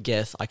was a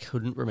guess. I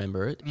couldn't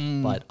remember it,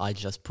 but I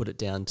just put it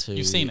down to...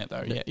 You've seen it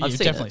though, yeah. I've You've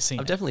seen definitely it. seen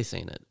I've it. definitely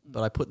seen it,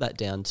 but I put that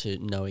down to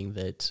knowing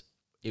that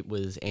it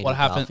was Andrew What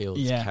happened-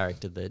 Garfield's yeah.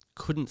 character that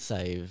couldn't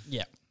save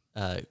Yeah.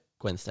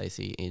 Gwen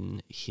Stacy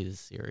in his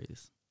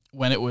series.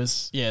 When it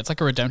was, it's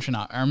like a redemption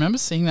arc. I remember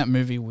seeing that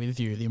movie with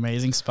you, The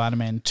Amazing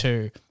Spider-Man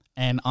 2,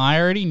 and I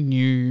already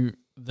knew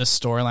the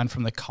storyline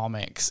from the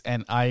comics.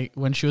 And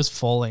when she was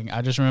falling,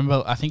 I just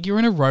remember, I think you were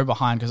in a row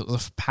behind because it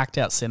was a packed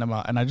out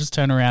cinema, and I just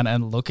turn around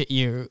and look at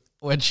you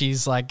when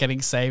she's like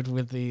getting saved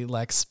with the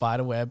like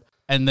spider web.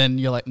 And then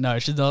you're like, no,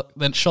 she's not.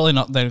 Then surely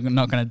not. They're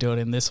not going to do it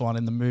in this one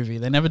in the movie.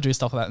 They never do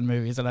stuff like that in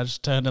movies. And I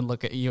just turned and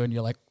look at you, and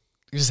you're like,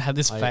 you just had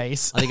this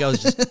face. I think I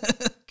was just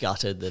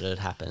gutted that it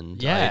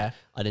happened. Yeah.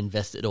 I'd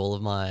invested all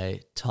of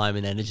my time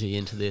and energy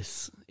into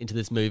this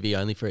movie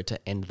only for it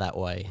to end that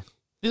way.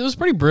 It was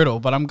pretty brutal,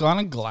 but I'm kind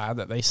of glad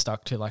that they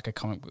stuck to like a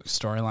comic book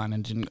storyline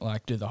and didn't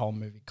like do the whole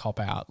movie cop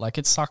out. Like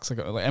it sucks. Like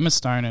Emma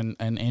Stone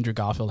and Andrew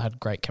Garfield had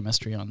great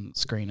chemistry on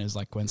screen as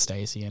like Gwen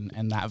Stacy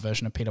and that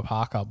version of Peter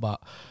Parker,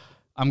 but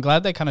I'm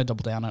glad they kind of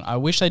doubled down on it. I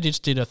wish they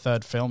just did a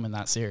third film in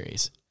that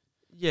series.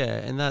 Yeah,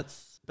 and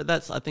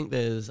I think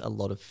there's a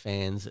lot of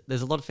fans.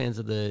 There's a lot of fans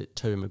of the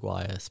Tobey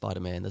Maguire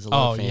Spider-Man. There's a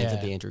lot of fans of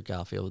the Andrew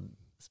Garfield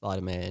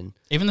Spider-Man.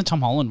 Even the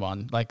Tom Holland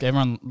one, like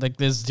everyone, like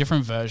there's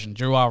different versions.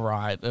 You are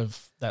right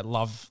of that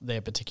love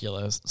their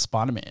particular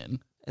Spider-Man,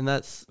 And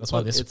that's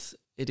why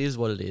it is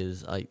what it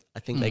is. I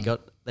think they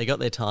got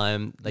their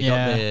time. They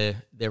got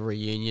their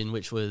reunion,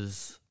 which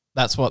was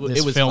that's what this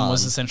it was film fun.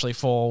 was essentially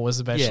for. Was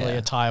eventually Yeah.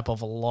 a tie up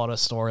of a lot of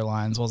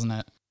storylines, wasn't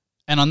it?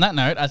 And on that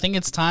note, I think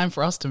it's time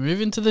for us to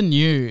move into the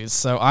news.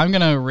 So I'm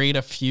going to read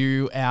a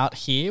few out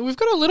here. We've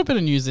got a little bit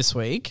of news this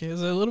week.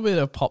 There's a little bit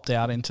of popped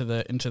out into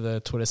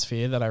the Twitter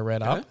sphere that I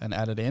read up and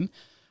added in.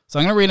 So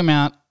I'm going to read them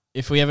out.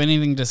 If we have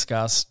anything to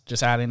discuss,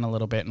 just add in a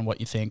little bit and what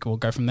you think. We'll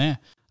go from there.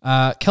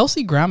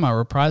 Kelsey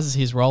Grammer reprises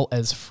his role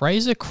as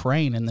Fraser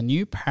Crane in the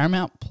new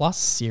Paramount Plus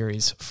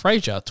series,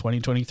 Frasier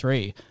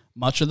 2023.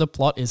 Much of the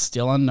plot is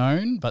still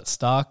unknown, but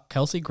star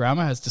Kelsey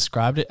Grammer has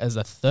described it as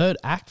a third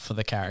act for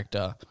the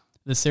character.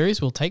 The series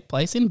will take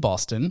place in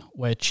Boston,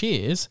 where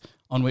Cheers,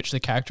 on which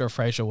the character of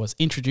Frasier was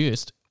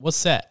introduced, was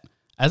set,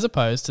 as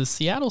opposed to the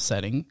Seattle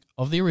setting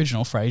of the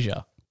original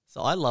Frasier.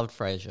 So I loved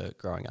Frasier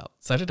growing up.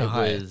 So did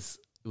I.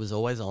 It was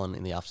always on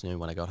in the afternoon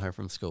when I got home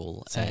from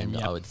school, Same,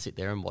 I would sit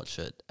there and watch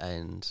it.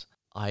 And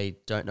I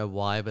don't know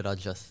why, but I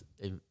just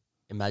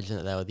imagine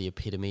that they were the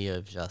epitome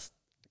of just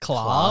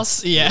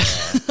Class? Yeah.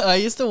 I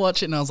used to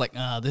watch it and I was like,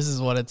 this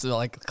is what it's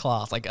like,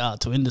 class, like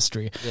to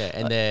industry. Yeah,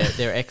 and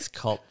their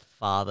ex-cop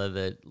father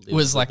that lived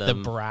Was with like the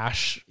them.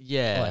 brash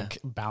Yeah. like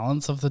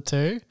balance of the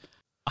two.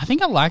 I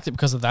think I liked it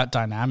because of that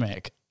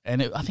dynamic.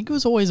 And I think it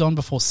was always on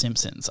before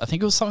Simpsons. I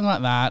think it was something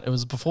like that. It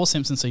was before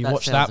Simpsons, so you That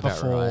watched sounds that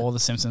about before right. the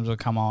Simpsons would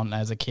come on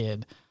as a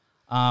kid.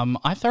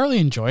 I thoroughly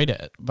enjoyed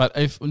it, but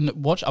I've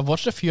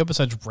watched a few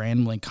episodes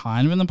randomly,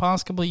 kind of in the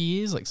past couple of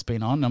years, like it's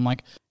been on. And I'm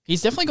like,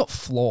 he's definitely got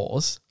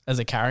flaws as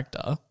a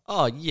character.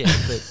 Oh, yeah,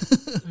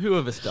 but who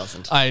of us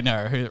doesn't? I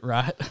know,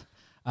 right?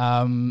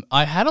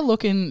 I had a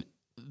look in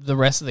the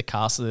rest of the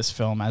cast of this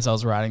film as I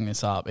was writing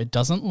this up. It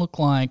doesn't look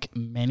like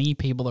many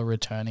people are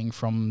returning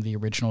from the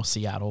original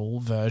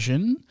Seattle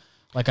version.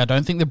 Like, I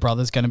don't think the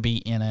brother's going to be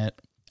in it.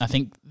 I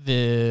think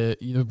the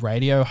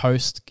radio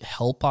host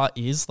helper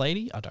is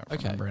lady. I don't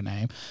remember her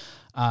name.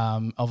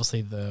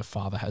 Obviously, the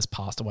father has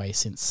passed away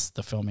since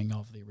the filming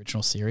of the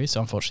original series, so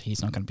unfortunately,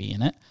 he's not going to be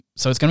in it.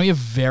 So it's going to be a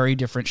very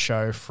different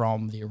show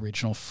from the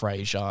original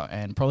Frasier,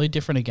 and probably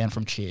different again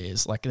from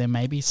Cheers. Like, there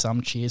may be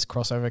some Cheers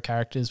crossover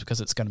characters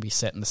because it's going to be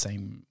set in the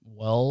same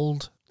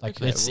world.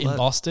 Like, it's in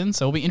Boston,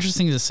 so it'll be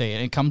interesting to see.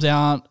 And it comes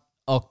out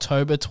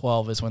October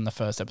 12 is when the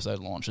first episode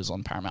launches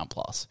on Paramount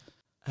Plus.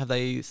 Have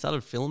they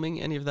started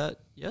filming any of that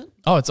yet?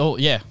 Oh, it's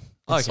all, yeah.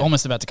 It's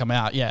almost about to come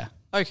out, yeah.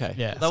 Okay.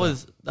 Yeah, That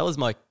was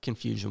my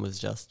confusion, was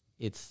just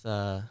it's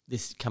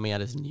this coming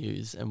out as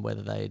news and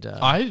whether they'd.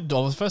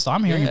 Well, the first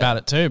I'm hearing about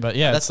it too, but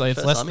yeah, it's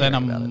less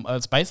than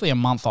it's basically a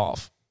month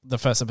off the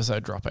first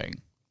episode dropping.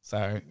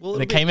 So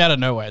it came out of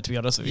nowhere, to be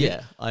honest with you.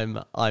 Yeah,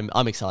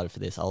 I'm excited for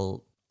this.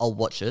 I'll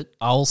watch it.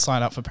 I'll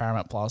sign up for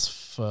Paramount Plus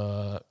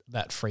for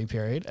that free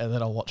period, and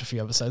then I'll watch a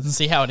few episodes and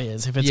see how it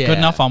is. If it's good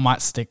enough, I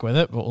might stick with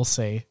it, but we'll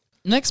see.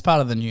 Next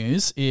part of the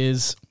news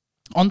is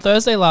on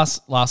Thursday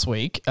last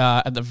week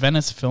at the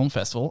Venice Film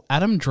Festival,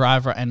 Adam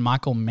Driver and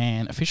Michael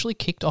Mann officially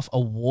kicked off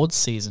awards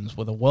seasons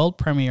with a world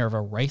premiere of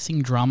a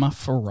racing drama,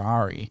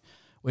 Ferrari,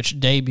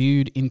 which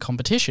debuted in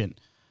competition.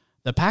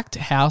 The packed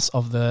house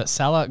of the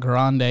Sala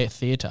Grande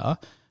Theatre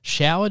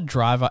showered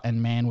Driver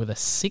and Mann with a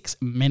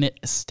 6-minute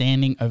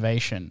standing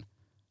ovation.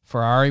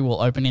 Ferrari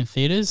will open in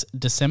theatres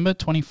December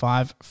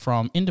 25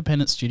 from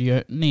independent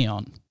studio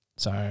Neon.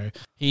 So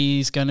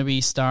he's going to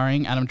be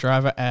starring Adam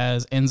Driver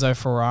as Enzo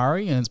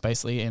Ferrari, and it's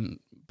basically a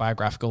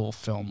biographical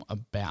film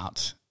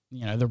about,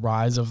 the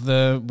rise of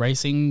the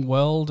racing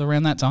world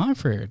around that time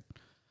period.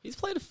 He's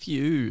played a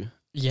few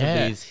of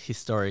these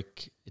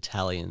historic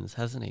Italians,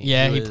 hasn't he?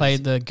 Yeah, he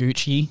played the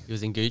Gucci. He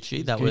was in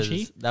Gucci.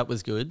 That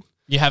was good.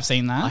 You have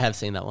seen that? I have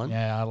seen that one.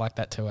 Yeah, I like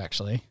that too,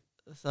 actually.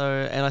 So,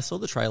 and I saw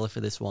the trailer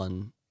for this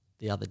one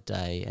the other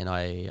day, and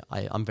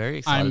I'm very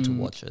excited to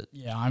watch it.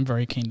 Yeah, I'm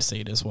very keen to see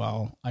it as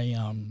well.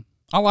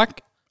 I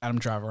like Adam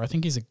Driver. I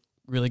think he's a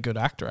really good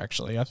actor,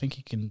 actually. I think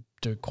he can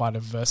do quite a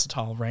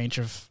versatile range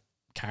of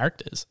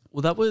characters.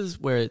 Well, that was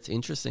where it's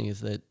interesting,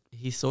 is that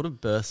he sort of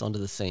burst onto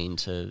the scene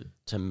to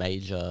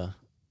major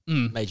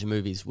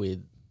movies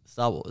with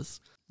Star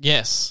Wars.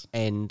 Yes.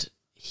 And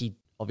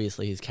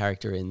obviously his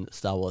character in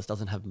Star Wars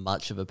doesn't have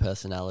much of a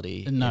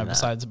personality. No,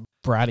 besides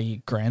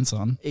bratty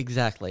grandson.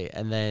 Exactly.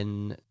 And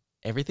then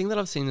everything that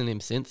I've seen in him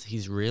since,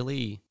 he's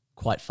really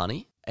quite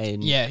funny.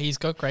 And yeah, he's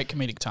got great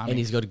comedic timing. And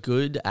he's got a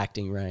good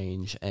acting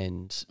range,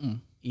 and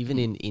even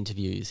in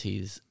interviews,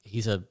 he's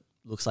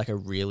looks like a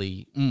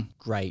really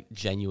great,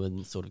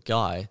 genuine sort of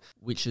guy,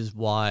 which is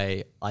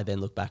why I then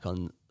look back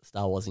on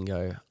Star Wars and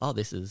go, oh,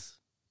 this is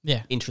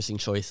interesting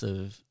choice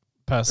of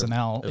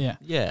personnel.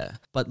 Yeah.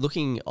 But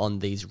looking on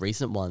these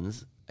recent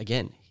ones,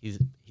 again, he's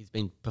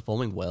been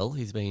performing well.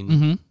 He's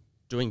been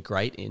doing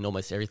great in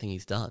almost everything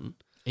he's done.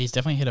 He's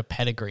definitely hit a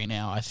pedigree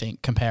now, I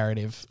think,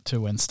 comparative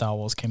to when Star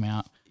Wars came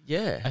out.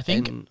 Yeah. I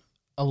think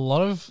a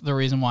lot of the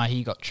reason why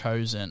he got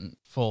chosen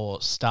for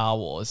Star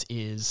Wars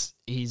is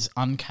his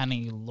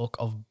uncanny look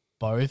of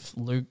both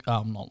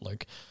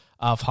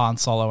of Han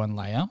Solo and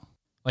Leia.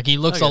 Like, he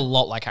looks a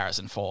lot like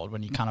Harrison Ford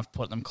when you kind of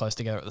put them close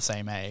together at the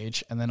same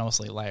age, and then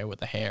obviously Leia with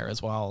the hair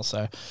as well.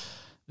 So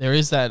there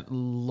is that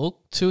look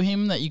to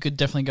him that you could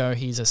definitely go,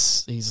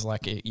 he's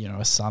like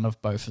a son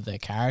of both of their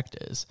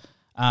characters.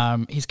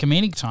 His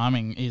comedic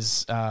timing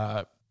is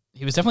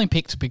he was definitely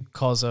picked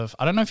because of,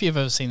 I don't know if you've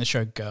ever seen the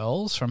show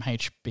Girls from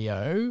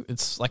HBO.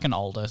 It's like an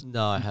older.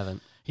 No, I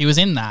haven't. He was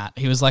in that.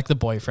 He was like the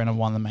boyfriend of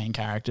one of the main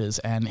characters,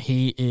 and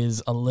he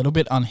is a little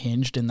bit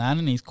unhinged in that,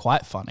 and he's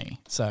quite funny.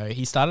 So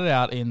he started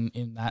out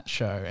in that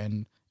show,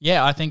 and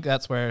yeah, I think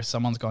that's where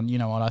someone's gone, you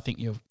know what, I think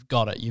you've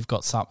got it. You've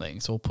got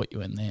something, so we'll put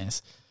you in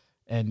this.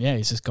 And yeah,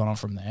 he's just gone on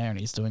from there, and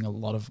he's doing a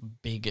lot of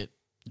big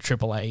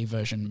AAA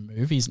version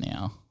movies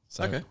now.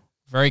 So okay.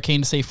 Very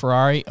keen to see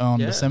Ferrari on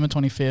December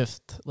 25th.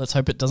 Let's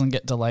hope it doesn't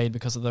get delayed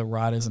because of the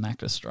writers and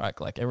actors strike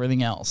like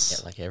everything else.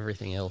 Yeah, like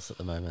everything else at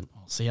the moment.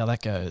 We'll see how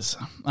that goes.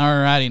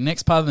 Alrighty,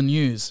 next part of the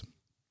news.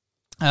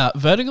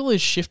 Vertical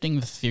is shifting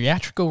the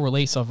theatrical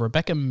release of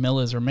Rebecca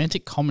Miller's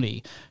romantic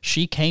comedy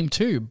She Came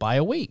Too by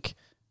a week.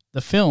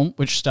 The film,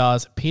 which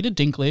stars Peter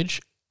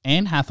Dinklage,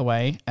 Anne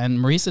Hathaway, and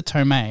Marisa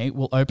Tomei,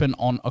 will open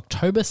on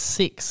October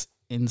 6th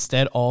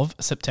instead of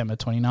September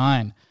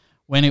 29,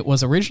 when it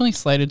was originally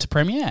slated to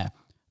premiere.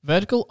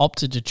 Vertical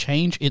opted to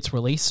change its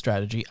release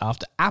strategy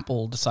after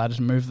Apple decided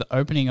to move the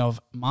opening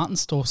of Martin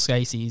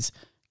Scorsese's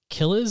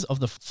Killers of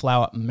the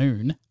Flower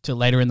Moon to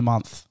later in the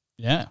month.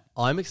 Yeah.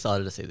 I'm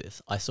excited to see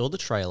this. I saw the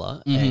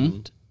trailer,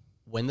 and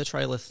when the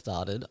trailer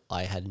started,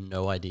 I had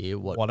no idea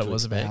what it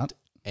was about.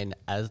 And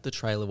as the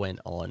trailer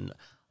went on,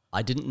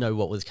 I didn't know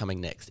what was coming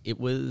next.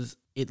 It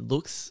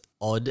looks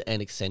odd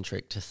and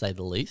eccentric, to say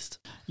the least.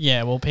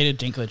 Yeah, well, Peter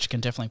Dinklage can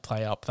definitely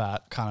play up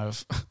that kind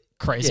of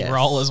crazy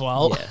role as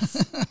well.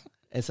 Yes.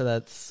 And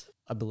so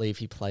I believe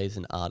he plays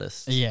an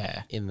artist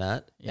in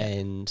that. Yeah.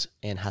 And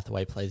Anne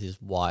Hathaway plays his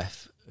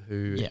wife,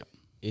 who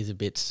is a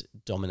bit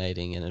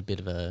dominating and a bit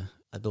of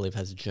I believe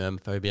has germ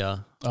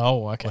phobia.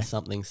 Oh, okay. Or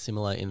something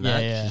similar in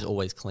that. Yeah. She's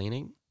always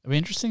cleaning. It'll be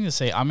interesting to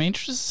see. I'm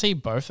interested to see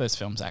both those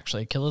films,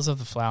 actually. Killers of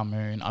the Flower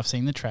Moon, I've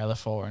seen the trailer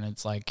for, and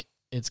it's like,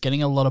 it's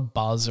getting a lot of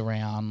buzz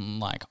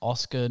around like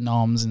Oscar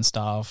noms and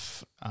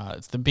stuff.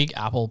 It's the big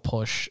Apple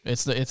push.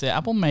 It's an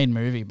Apple-made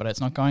movie, but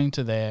it's not going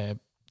to their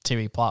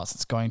TV Plus.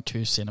 It's going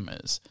to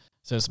cinemas.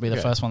 So this will be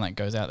the first one that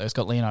goes out there. It's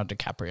got Leonardo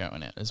DiCaprio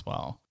in it as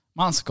well.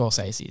 Martin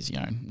Scorsese is,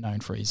 known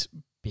for his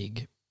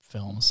big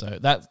films. So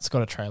that's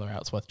got a trailer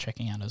out. It's worth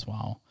checking out as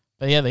well.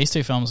 But yeah, these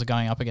two films are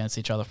going up against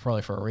each other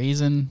probably for a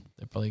reason.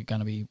 They're probably going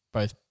to be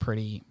both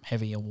pretty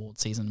heavy award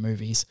season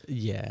movies.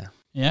 Yeah.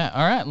 Yeah,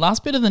 all right.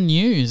 Last bit of the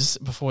news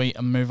before we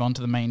move on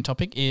to the main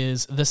topic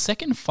is the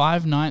second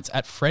Five Nights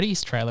at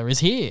Freddy's trailer is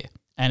here,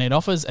 and it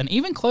offers an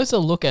even closer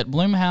look at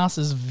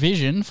Blumhouse's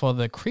vision for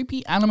the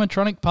creepy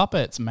animatronic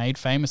puppets made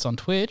famous on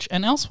Twitch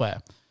and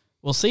elsewhere.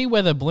 We'll see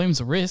whether Bloom's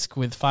risk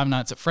with Five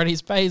Nights at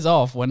Freddy's pays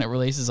off when it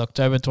releases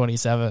October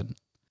 27.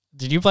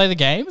 Did you play the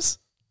games?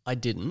 I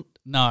didn't.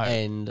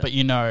 No, but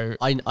you know...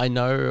 I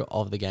know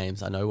of the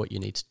games. I know what you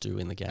need to do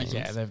in the games.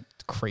 Yeah, they're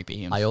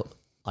creepy.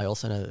 I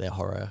also know that they're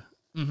horror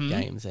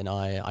games, and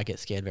I get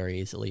scared very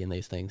easily in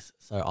these things.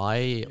 So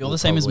You're the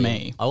same as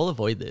me. I will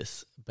avoid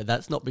this, but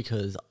that's not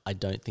because I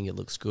don't think it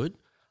looks good.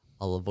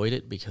 I'll avoid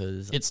it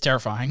because... It's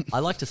terrifying. I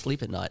like to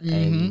sleep at night,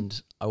 and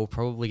I will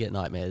probably get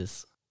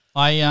nightmares.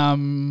 I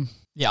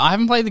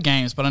haven't played the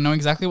games, but I know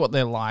exactly what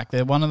they're like.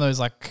 They're one of those,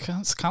 like,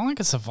 it's kind of like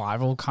a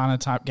survival kind of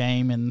type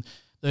game, and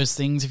those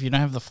things, if you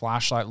don't have the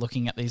flashlight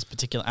looking at these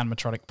particular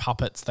animatronic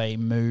puppets, they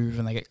move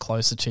and they get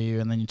closer to you,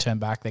 and then you turn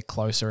back, they're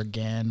closer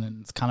again,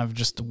 and it's kind of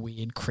just a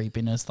weird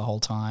creepiness the whole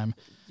time.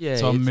 Yeah,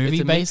 so a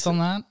movie based on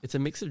that? It's a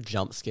mix of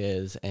jump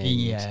scares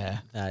and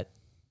that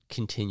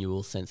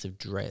continual sense of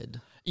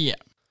dread. Yeah,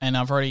 and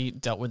I've already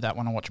dealt with that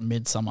when I watched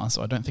Midsummer,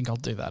 so I don't think I'll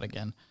do that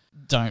again.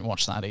 Don't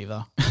watch that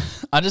either.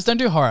 I just don't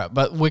do horror,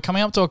 but we're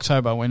coming up to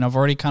October when I've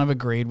already kind of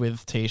agreed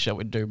with Tisha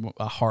we'd do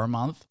a horror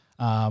month.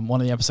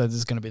 One of the episodes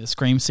is going to be the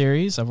Scream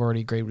series. I've already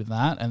agreed with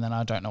that, and then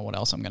I don't know what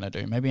else I'm going to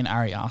do. Maybe an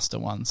Ari Aster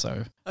one.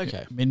 So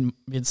okay,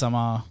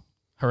 Midsummer,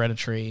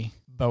 Hereditary,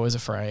 Beau is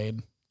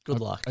Afraid. Good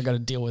luck. I got to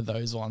deal with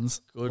those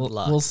ones. Good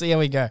luck. We'll see how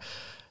we go.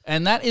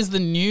 And that is the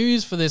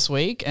news for this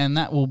week, and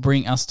that will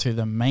bring us to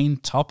the main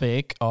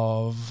topic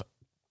of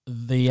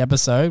the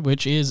episode,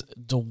 which is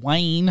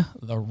Dwayne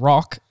 "The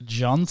Rock"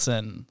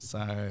 Johnson.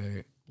 So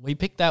we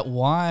picked that.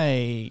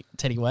 Why,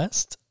 Teddy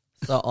West?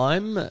 So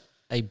I'm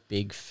a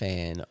big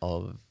fan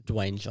of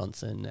Dwayne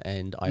Johnson,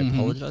 and I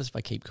apologize if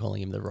I keep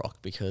calling him The Rock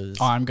because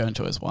I'm going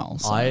to as well.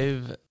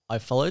 So.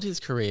 I've followed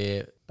his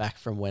career back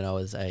from when I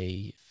was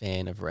a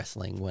fan of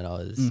wrestling when I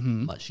was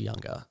much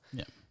younger.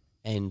 Yeah.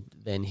 And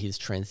then his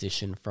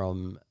transition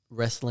from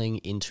wrestling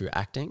into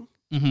acting,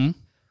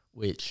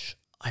 which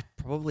I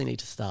probably need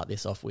to start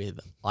this off with.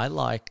 I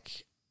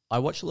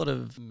watch a lot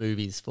of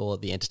movies for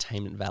the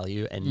entertainment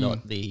value and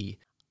not the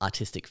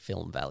artistic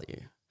film value.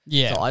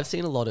 Yeah. So I've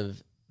seen a lot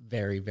of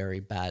very, very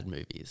bad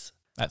movies.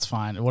 That's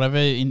fine. Whatever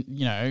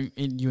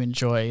you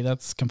enjoy,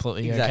 that's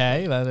completely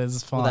okay. That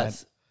is fine. Well,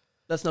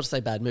 that's not to say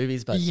bad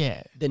movies, but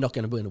they're not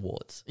going to win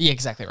awards. Yeah,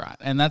 exactly right.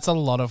 And that's a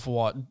lot of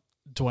what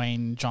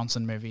Dwayne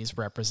Johnson movies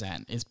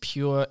represent is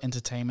pure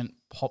entertainment,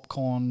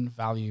 popcorn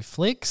value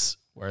flicks,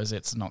 whereas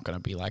it's not going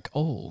to be like,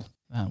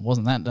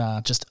 wasn't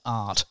that just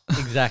art?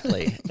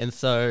 Exactly. And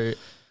so,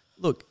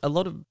 look, a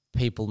lot of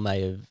people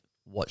may have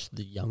watched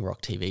the Young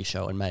Rock TV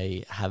show and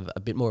may have a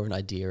bit more of an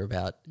idea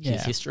about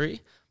his history,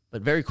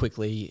 but very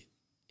quickly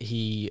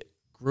he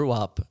grew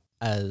up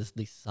as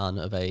the son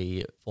of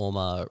a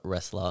former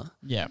wrestler.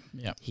 Yeah,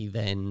 yeah. He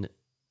then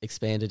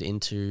expanded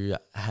into,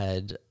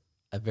 had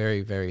a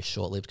very, very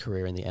short-lived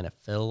career in the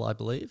NFL, I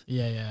believe.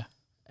 Yeah, yeah.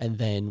 And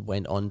then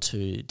went on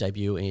to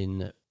debut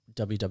in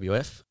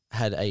WWF,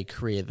 had a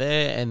career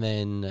there, and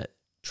then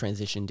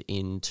transitioned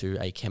into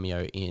a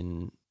cameo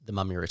in The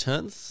Mummy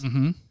Returns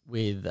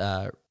with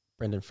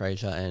Brendan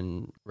Fraser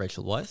and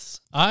Rachel Weisz.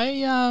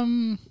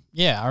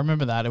 I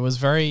remember that. It was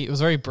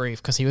very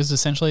brief because he was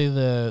essentially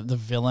the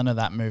villain of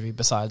that movie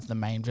besides the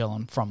main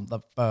villain from the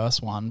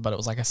first one, but it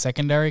was like a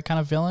secondary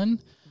kind of villain.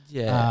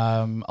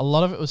 Yeah. A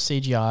lot of it was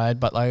CGI'd,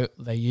 but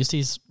they used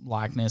his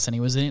likeness and he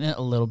was in it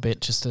a little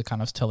bit just to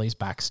kind of tell his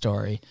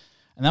backstory.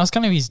 And that was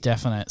kind of his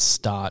definite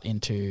start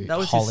into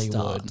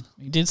Hollywood.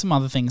 He did some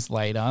other things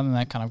later and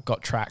that kind of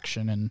got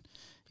traction and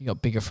he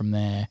got bigger from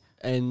there.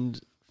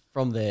 And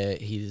from there,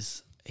 he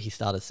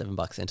started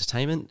 $7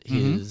 Entertainment,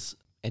 his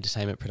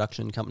entertainment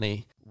production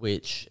company,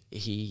 which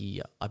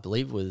I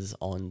believe, was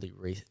on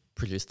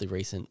produced the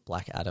recent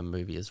Black Adam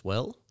movie as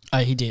well.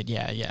 He did,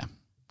 yeah.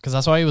 Because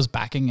that's why he was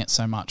backing it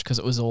so much, because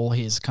it was all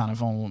his kind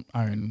of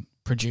own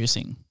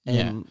producing.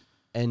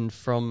 And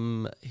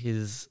from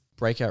his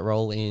breakout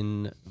role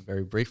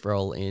very brief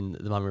role in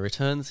The Mummy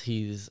Returns,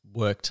 he's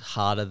worked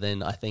harder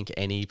than I think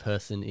any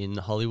person in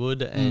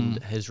Hollywood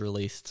and has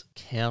released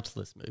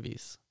countless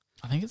movies.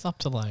 I think it's up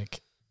to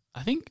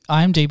I think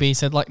IMDb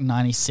said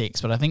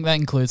 96, but I think that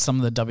includes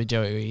some of the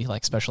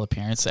WWE special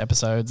appearance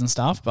episodes and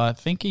stuff. But I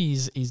think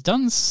he's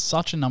done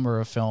such a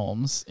number of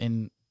films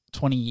in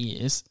 20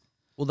 years.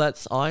 Well,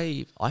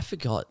 I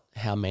forgot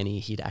how many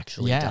he'd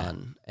actually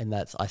done, and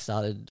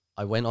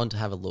I went on to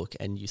have a look,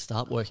 and you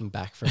start working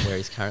back from where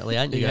he's currently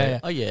at, and you go,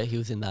 oh yeah, he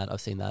was in that, I've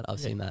seen that, I've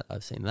seen that,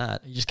 I've seen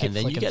that. You just keep and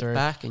then you get through.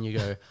 Back and you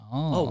go,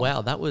 oh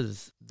wow, that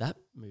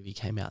movie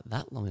came out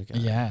that long ago.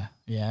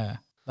 Yeah.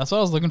 That's what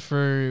I was looking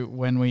for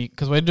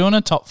because we're doing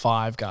a top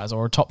 5, guys,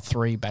 or a top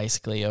 3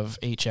 basically of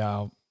each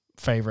our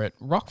favorite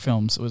rock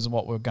films was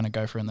what we're going to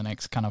go for in the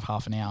next kind of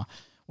half an hour.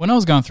 When I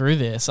was going through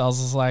this, I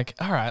was just like,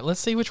 all right, let's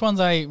see which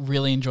ones I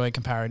really enjoy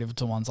comparative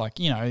to ones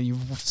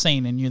you've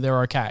seen and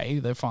they're okay,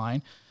 they're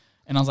fine.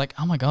 And I was like,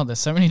 oh my God, there's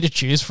so many to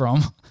choose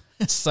from.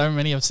 So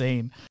many I've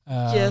seen.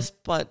 Yes,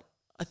 but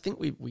I think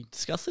we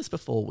discussed this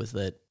before, was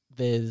that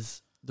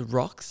there's The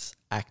Rock's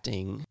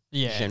acting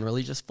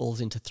generally just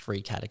falls into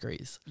three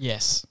categories.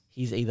 Yes.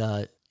 He's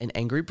either an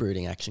angry,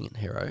 brooding action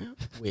hero,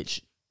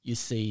 which you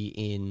see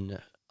in,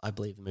 I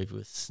believe the movie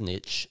was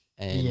Snitch,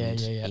 and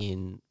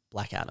in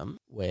Black Adam,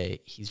 where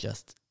he's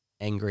just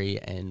angry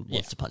and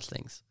wants to punch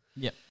things.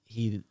 Yep.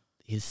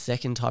 His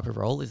second type of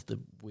role is the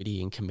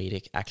witty and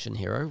comedic action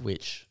hero,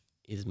 which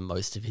is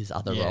most of his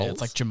other roles.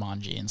 It's like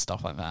Jumanji and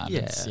stuff like that.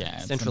 Yeah,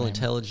 it's Central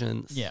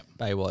Intelligence, Yeah.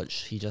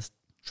 Baywatch. He just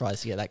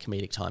tries to get that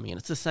comedic timing, and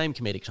it's the same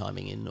comedic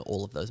timing in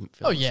all of those films.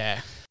 Oh,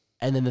 yeah.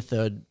 And then the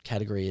third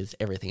category is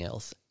everything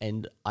else.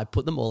 And I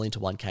put them all into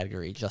one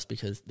category just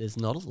because there's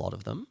not a lot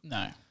of them.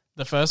 No.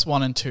 The first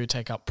 1 and 2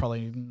 take up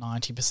probably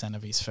 90%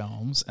 of his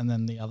films, and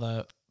then the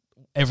other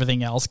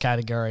everything else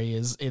category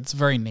it's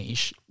very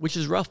niche. Which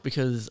is rough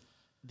because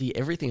the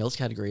everything else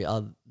category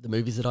are the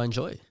movies that I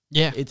enjoy.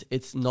 Yeah.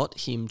 It's not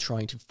him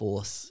trying to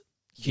force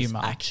Humor.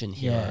 this action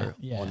hero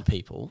on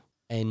people.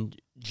 And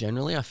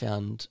generally I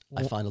find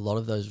a lot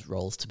of those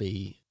roles to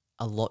be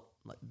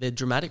they're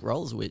dramatic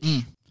roles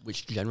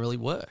which generally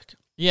work.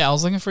 Yeah, I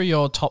was looking for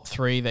your top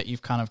 3 that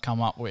you've kind of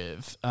come up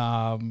with.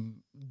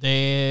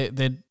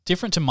 They're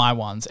different to my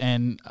ones,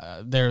 and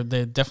they're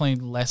definitely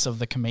less of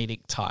the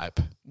comedic type.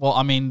 Well,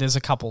 I mean, there's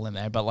a couple in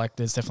there, but like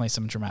there's definitely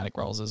some dramatic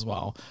roles as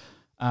well.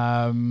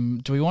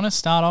 Do we want to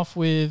start off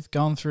with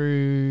going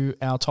through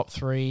our top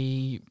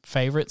 3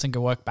 favorites and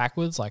go work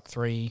backwards, like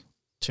 3,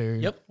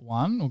 2,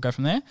 1? We'll go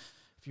from there.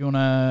 If you want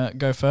to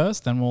go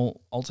first, then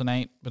we'll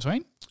alternate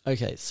between.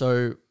 Okay,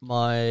 so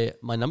my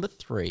number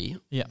 3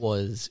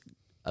 was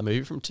a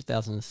movie from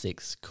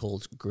 2006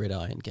 called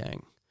Gridiron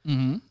Gang.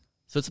 Mm-hmm.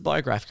 So it's a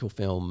biographical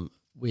film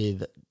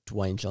with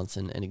Dwayne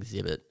Johnson and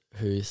Exhibit,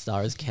 who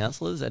star as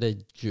counsellors at a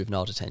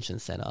juvenile detention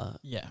centre.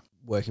 Yeah.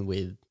 Working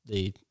with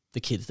the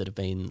kids that have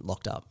been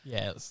locked up.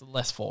 Yeah, it's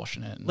less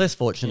fortunate.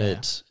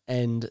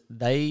 And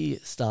they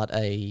start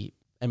an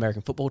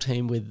American football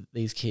team with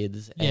these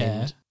kids.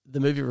 And the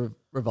movie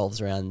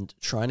revolves around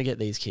trying to get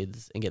these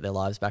kids and get their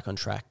lives back on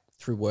track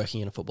through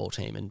working in a football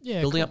team and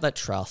building up that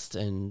trust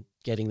and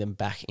getting them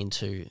back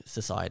into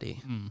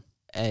society.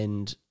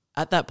 And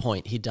at that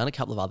point, he'd done a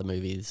couple of other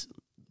movies,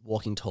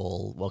 Walking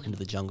Tall, Welcome to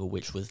the Jungle,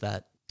 which was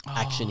that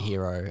action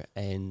hero.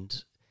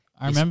 And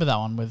I remember that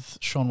one with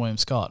Sean William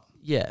Scott.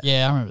 Yeah.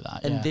 Yeah, I remember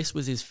that. And this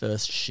was his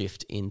first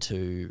shift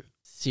into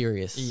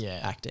serious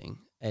acting.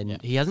 And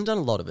he hasn't done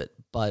a lot of it,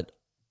 but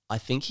I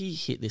think he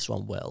hit this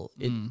one well.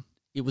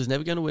 It was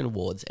never going to win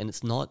awards, and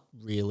it's not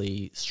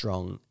really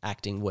strong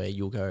acting where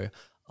you'll go,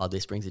 oh,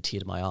 this brings a tear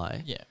to my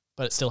eye. Yeah,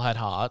 but it still had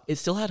heart.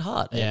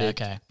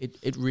 Yeah,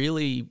 It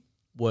really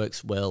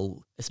works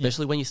well,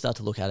 especially when you start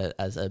to look at it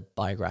as a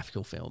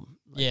biographical film.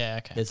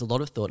 There's a lot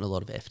of thought and a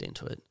lot of effort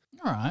into it.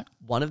 All right.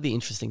 One of the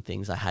interesting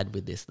things I had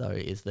with this, though,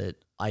 is that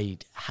I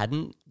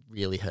hadn't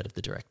really heard of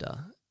the director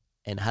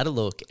and had a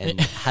look at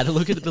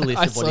the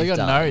list of what he's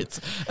done. I saw your notes.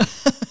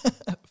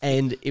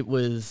 And it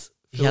was,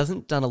 he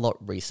hasn't done a lot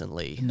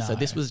recently. No. So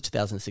this was a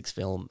 2006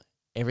 film.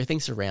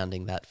 Everything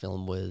surrounding that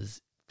film was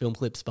film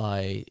clips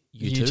by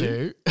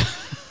U2.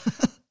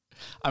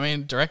 I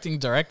mean,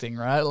 directing,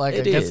 right? Like,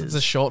 I guess it's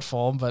a short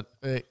form, but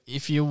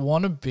if you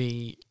want to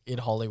be in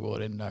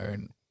Hollywood and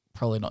known,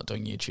 probably not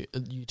doing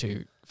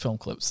YouTube film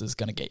clips is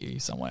going to get you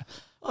somewhere.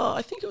 Oh,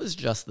 I think it was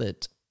just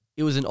that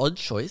it was an odd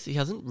choice. He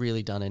hasn't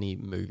really done any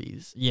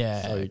movies.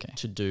 Yeah. So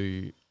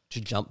to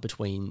jump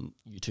between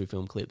YouTube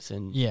film clips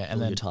and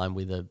and then your time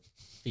with a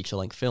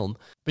feature-length film.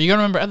 But you got to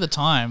remember, at the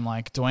time,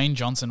 like, Dwayne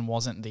Johnson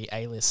wasn't the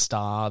A-list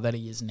star that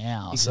he is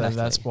now. Exactly. So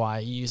that's why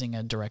using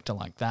a director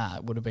like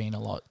that would have been a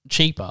lot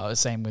cheaper.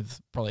 Same with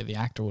probably the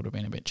actor would have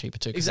been a bit cheaper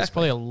too.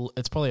 Exactly.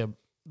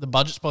 The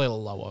budget's probably a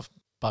lower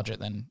budget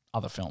than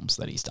other films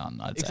that he's done,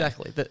 I'd say.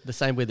 Exactly. The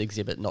same with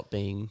Exhibit not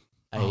being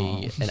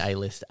an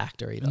A-list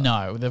actor either.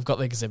 No, they've got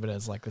the Exhibit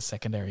as like the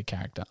secondary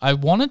character. I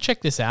want to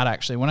check this out,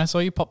 actually. When I saw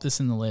you pop this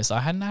in the list, I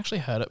hadn't actually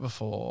heard it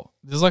before.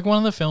 This is like one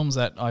of the films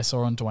that I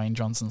saw on Dwayne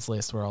Johnson's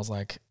list where I was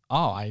like,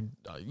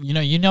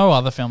 you know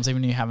other films,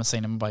 even if you haven't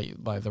seen them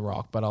by The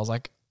Rock, but I was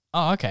like,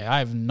 oh, okay, I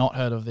have not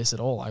heard of this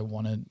at all. I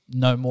want to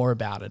know more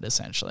about it,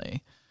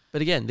 essentially.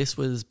 But again, this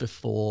was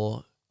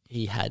before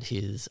he had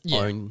his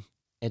own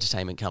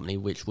entertainment company,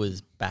 which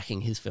was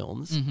backing his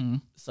films. Mm-hmm.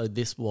 So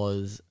this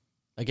was,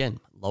 again,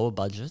 lower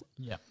budget.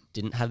 Yeah.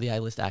 Didn't have the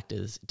A-list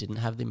actors, didn't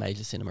have the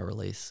major cinema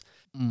release,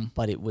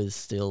 but it was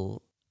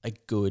still a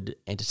good,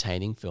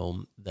 entertaining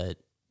film that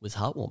was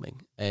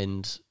heartwarming.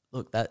 And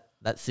look,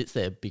 that sits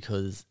there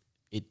because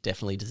it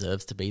definitely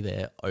deserves to be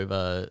there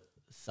over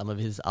some of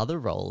his other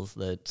roles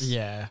that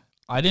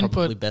I didn't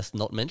probably best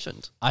not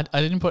mentioned. I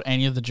didn't put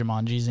any of the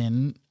Jumanjis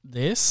in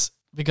this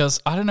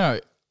because, I don't know,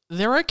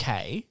 they're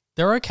okay.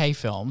 They're okay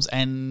films,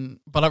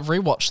 but I've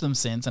rewatched them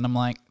since, and I'm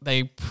like,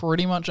 they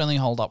pretty much only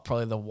hold up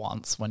probably the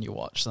once when you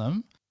watch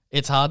them.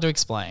 It's hard to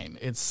explain.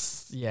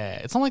 It's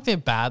not like they're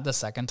bad the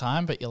second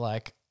time, but you're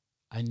like,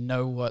 I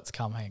know what's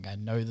coming. I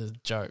know the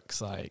jokes,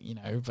 but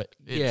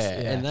it's,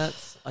 and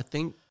that's, I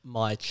think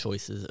my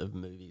choices of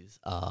movies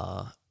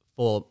are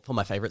for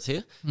my favorites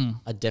here,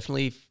 I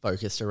definitely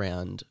focused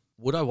around,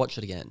 would I watch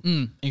it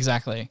again?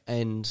 Exactly.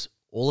 And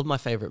all of my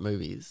favorite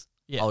movies,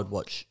 Yeah. I would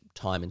watch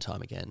time and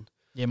time again.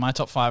 Yeah, my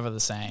top 5 are the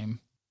same.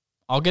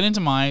 I'll get into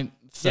my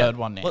third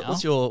one now.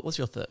 What's your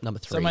number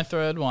 3? So my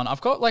third one,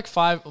 I've got like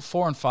 4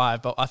 and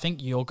 5, but I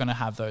think you're going to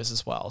have those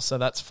as well. So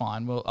that's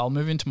fine. I'll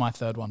move into my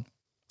third one.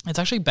 It's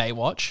actually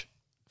Baywatch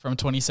from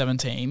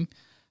 2017.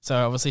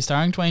 So obviously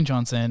starring Dwayne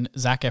Johnson,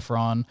 Zac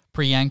Efron,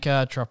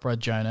 Priyanka Chopra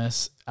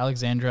Jonas,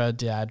 Alexandra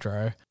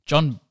Daddario,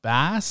 John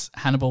Bass,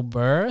 Hannibal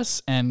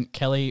Buress, and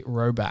Kelly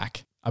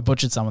Roback. I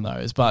butchered some of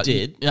those, but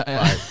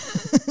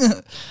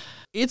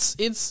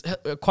it's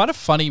quite a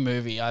funny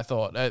movie, I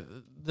thought.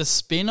 The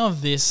spin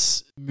of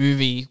this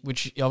movie,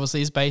 which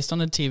obviously is based on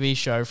a TV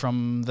show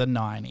from the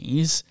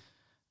 90s,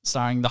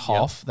 starring the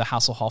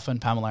Hasselhoff and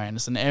Pamela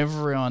Anderson.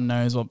 Everyone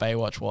knows what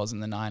Baywatch was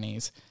in the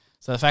 90s.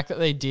 So the fact that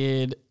they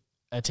did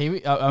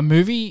a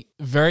movie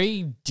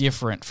very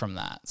different from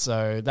that.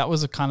 So that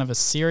was a kind of a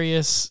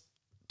serious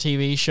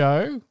TV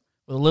show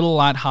with a little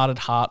lighthearted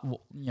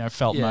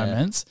felt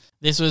moments.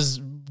 This was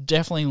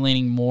definitely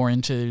leaning more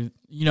into,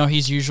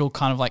 his usual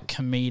kind of like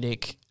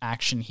comedic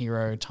action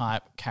hero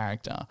type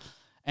character.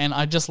 And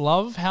I just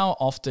love how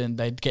often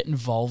they'd get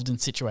involved in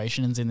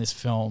situations in this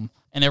film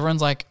and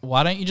everyone's like,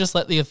 why don't you just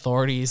let the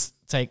authorities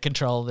take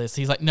control of this?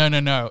 He's like,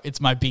 no,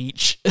 it's my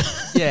beach.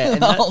 Yeah.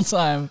 And the whole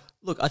time.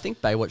 Look, I think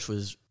Baywatch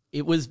was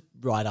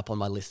right up on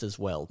my list as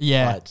well.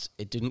 Yeah. But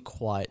it didn't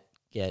quite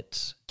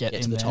get to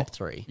the top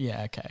 3.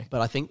 Yeah, okay.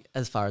 But I think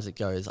as far as it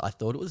goes, I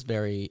thought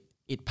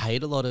it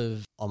paid a lot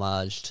of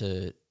homage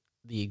to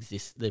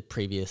the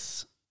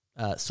previous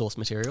source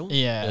material.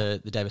 Yeah.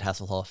 The David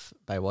Hasselhoff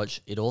Baywatch.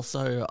 It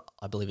also,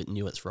 I believe it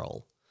knew its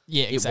role.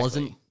 Yeah,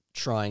 exactly.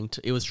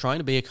 It was trying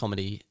to be a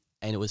comedy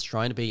and it was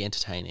trying to be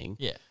entertaining.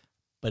 Yeah.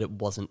 But it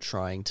wasn't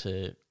trying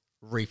to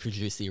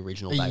reproduce the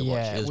original Baywatch.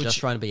 Yeah, it was just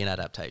trying to be an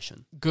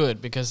adaptation.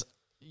 Good, because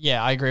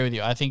yeah, I agree with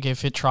you. I think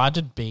if it tried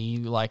to be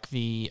like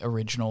the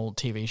original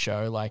TV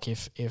show, like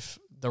if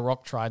The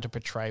Rock tried to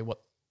portray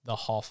what the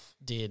Hoff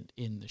did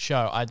in the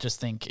show, I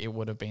just think it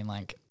would have been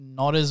like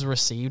not as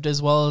received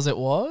as well as it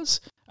was.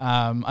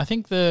 I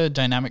think the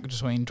dynamic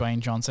between Dwayne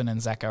Johnson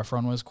and Zac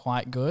Efron was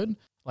quite good.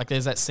 Like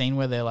there's that scene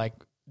where they're like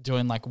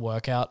doing like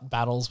workout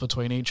battles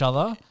between each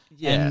other.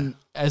 Yeah. And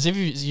as if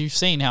you've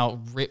seen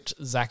how ripped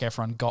Zac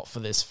Efron got for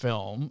this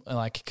film,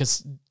 like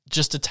because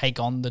just to take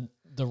on the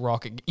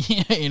Rock,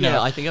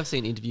 Yeah, I think I've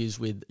seen interviews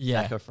with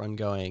Zac Efron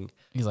going,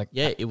 he's like,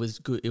 it was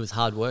good. It was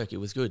hard work. It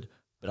was good,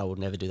 but I would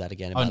never do that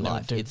again in my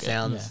life. It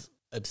sounds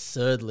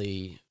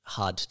absurdly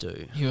hard to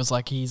do. He's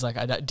like,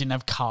 I didn't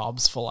have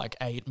carbs for like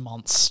 8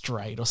 months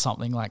straight or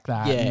something like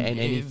that.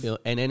 Yeah,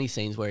 and any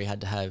scenes where he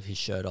had to have his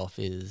shirt off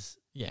is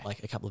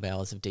like a couple of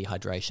hours of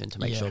dehydration to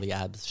make sure the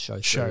abs show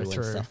through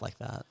and stuff like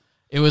that.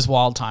 It was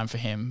wild time for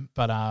him,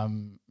 but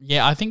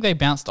I think they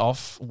bounced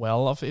off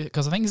well of it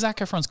because I think Zac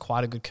Efron's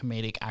quite a good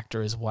comedic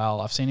actor as well.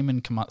 I've seen him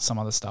in some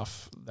other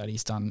stuff that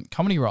he's done,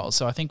 comedy roles.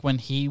 So I think when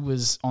he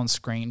was on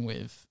screen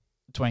with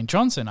Dwayne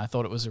Johnson, I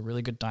thought it was a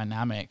really good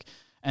dynamic.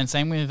 And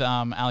same with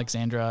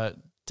Alexandra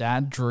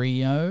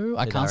Daddario.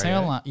 I can't say her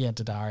name. Yeah,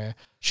 Daddario.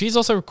 She's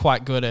also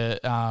quite good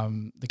at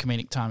the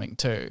comedic timing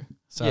too.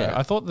 So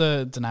I thought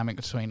the dynamic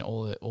between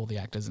all the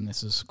actors in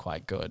this was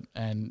quite good.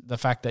 And the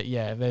fact that,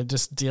 they're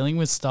just dealing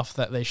with stuff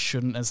that they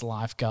shouldn't as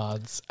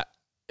lifeguards.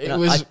 It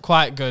was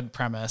quite good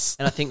premise.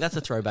 And I think that's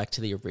a throwback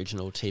to the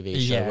original TV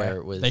show where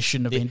it was... They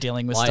shouldn't have been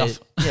dealing with stuff.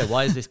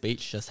 Why does this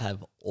beach just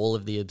have all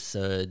of the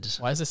absurd...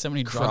 Why is there so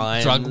many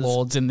drug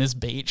lords in this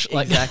beach?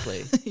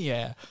 Exactly.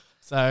 Yeah.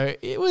 So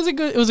it was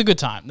a good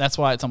time. That's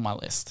why it's on my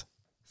list.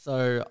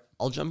 So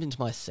I'll jump into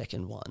my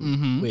second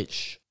one,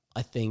 which...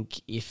 I think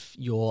if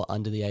you're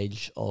under the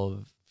age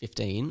of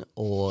 15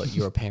 or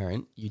you're a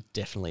parent, you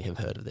definitely have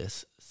heard of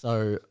this.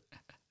 So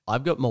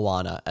I've got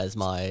Moana as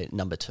my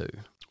number 2,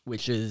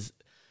 which is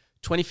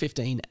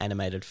 2015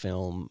 animated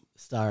film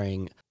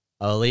starring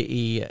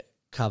Olii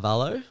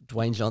Carvalho,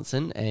 Dwayne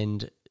Johnson,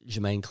 and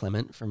Jermaine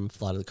Clement from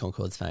Flight of the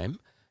Conchords fame.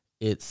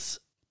 It's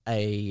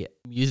a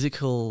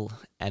musical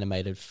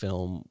animated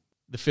film.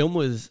 The film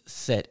was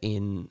set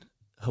in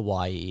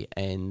Hawaii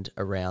and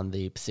around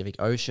the Pacific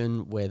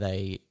Ocean where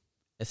they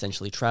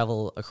essentially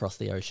travel across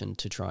the ocean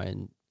to try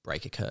and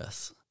break a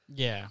curse.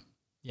 Yeah.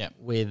 Yeah.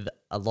 With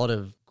a lot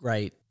of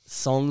great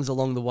songs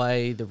along the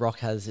way. The Rock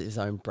has his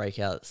own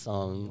breakout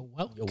song.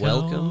 You're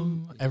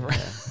welcome.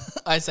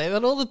 I say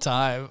that all the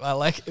time. I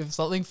like if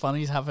something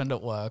funny's happened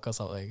at work or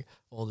something,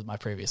 or my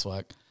previous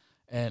work,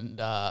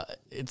 and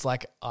it's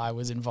like I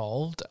was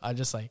involved, I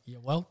just say, you're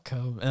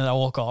welcome, and I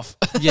walk off.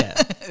 Yeah.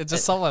 It's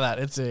just something like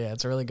that. It's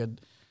a really good.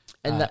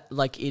 And that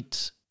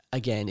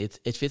Again,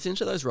 it fits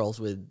into those roles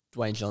with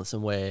Dwayne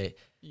Johnson where,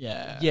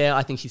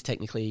 I think he's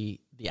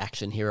technically the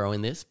action hero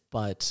in this,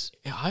 but...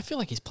 Yeah, I feel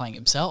like he's playing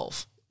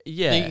himself.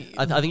 Yeah.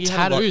 I think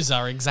tattoos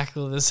are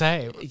exactly the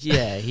same.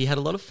 Yeah, he had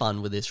a lot of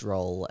fun with this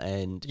role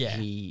and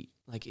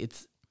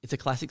it's a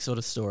classic sort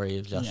of story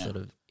of just sort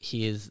of,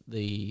 here's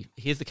the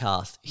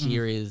cast,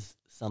 here is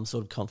some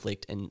sort of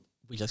conflict and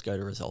we just go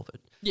to resolve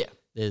it. Yeah.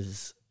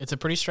 There's It's a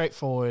pretty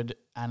straightforward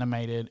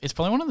animated. It's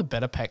probably one of the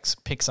better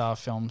Pixar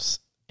films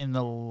in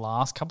the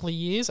last couple of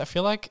years. I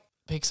feel like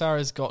Pixar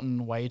has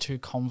gotten way too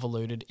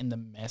convoluted in the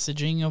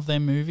messaging of their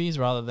movies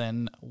rather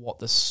than what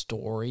the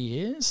story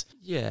is.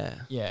 yeah.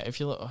 Yeah, if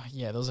you look,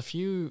 there was a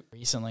few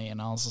recently,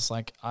 and I was just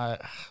like, there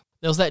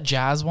was that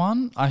jazz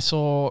one I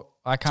saw.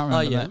 I can't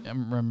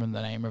remember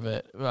the name of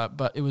it,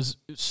 but it was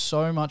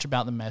so much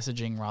about the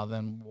messaging rather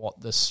than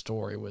what the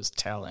story was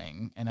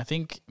telling. And I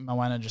think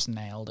Moana just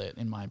nailed it,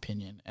 in my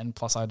opinion. And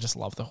plus, I just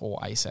love the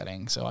Hawaii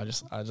setting, so I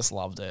just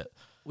loved it.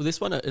 Well,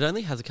 this one, it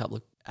only has a couple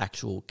of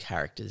actual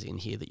characters in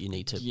here that you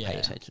need to pay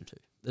attention to.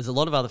 There's a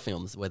lot of other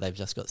films where they've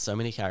just got so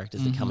many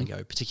characters that come and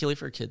go, particularly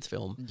for a kid's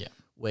film,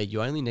 where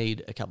you only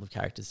need a couple of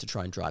characters to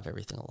try and drive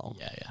everything along.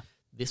 Yeah, yeah.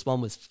 This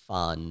one was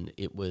fun.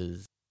 It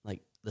was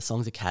like the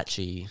songs are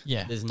catchy.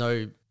 Yeah. There's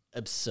no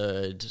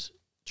absurd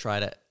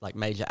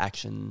major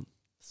action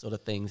sort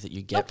of things that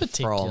you get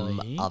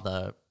from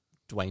other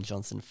Dwayne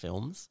Johnson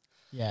films.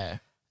 Yeah.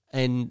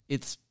 And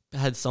it's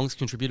had songs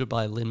contributed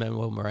by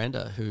Lin-Manuel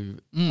Miranda, who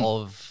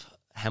of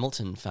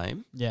Hamilton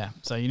fame. Yeah,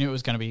 so you knew it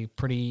was going to be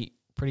pretty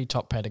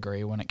top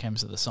pedigree when it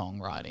comes to the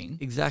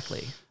songwriting.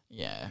 Exactly.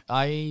 Yeah,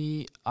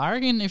 I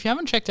reckon if you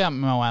haven't checked out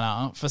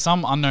Moana for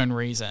some unknown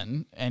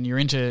reason and you're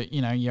into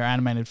your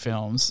animated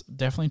films,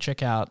 definitely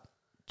check out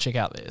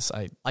this.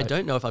 I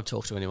don't know if I've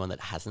talked to anyone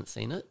that hasn't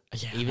seen it,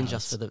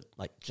 just for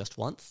just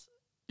once.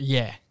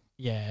 Yeah.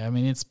 I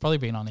mean, it's probably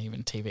been on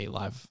even TV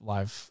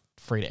live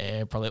free to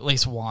air probably at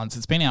least once.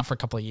 It's been out for a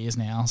couple of years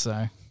now.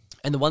 So,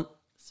 and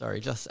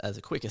just as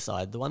a quick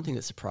aside, the one thing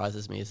that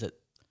surprises me is that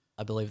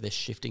I believe they're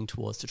shifting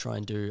towards to try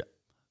and do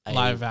a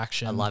live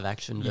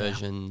action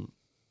version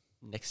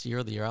next year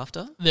or the year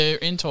after. They're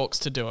in talks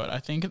to do it. I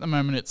think at the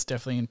moment it's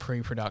definitely in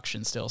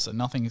pre-production still, so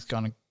nothing's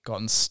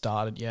gotten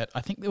started yet.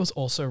 I think there was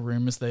also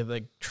rumors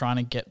they're trying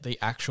to get the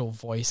actual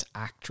voice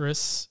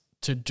actress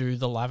to do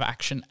the live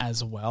action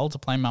as well to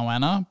play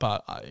Moana,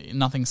 but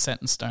nothing's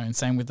set in stone.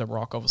 Same with The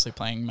Rock, obviously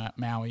playing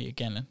Maui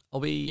again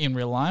in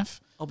real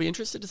life. I'll be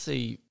interested to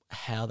see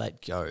how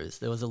that goes.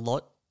 There was a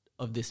lot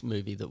of this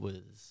movie that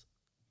was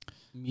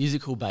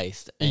musical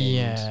based,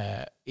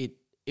 and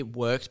it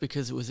worked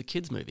because it was a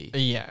kids movie.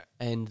 Yeah,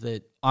 and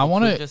that I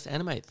want to just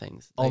animate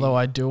things. Although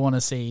I do want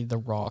to see The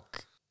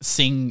Rock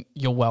sing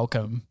 "You're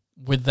Welcome"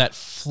 with that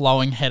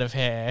flowing head of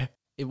hair.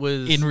 It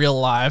was in real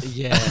life.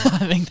 Yeah.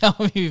 I think that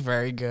would be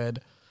very good.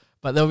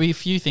 But there'll be a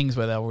few things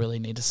where they'll really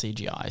need to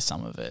CGI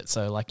some of it.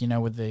 So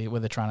where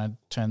they're trying to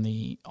turn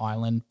the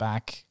island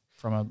back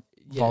from a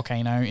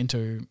volcano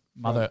into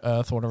Mother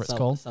Earth, whatever it's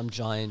called. Some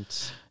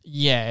giant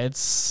it's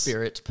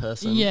spirit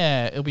person.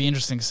 Yeah, it'll be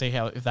interesting to see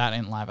if that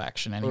in live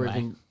action anyway. Or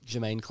even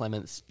Jermaine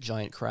Clement's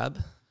giant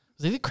crab.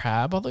 Was he the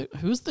crab?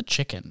 Who's the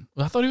chicken?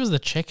 I thought he was the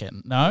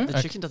chicken. No?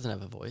 The chicken doesn't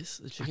have a voice.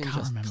 The chicken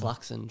just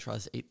clucks and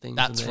tries to eat things.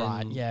 That's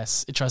right,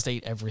 yes. It tries to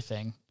eat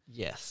everything.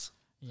 Yes.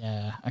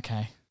 Yeah,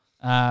 okay.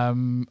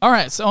 All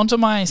right, so on to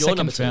my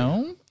second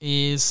film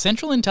is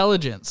Central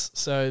Intelligence.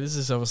 So this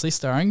is obviously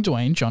starring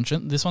Dwayne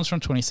Johnson. This one's from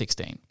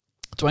 2016.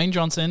 Dwayne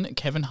Johnson,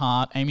 Kevin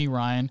Hart, Amy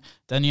Ryan,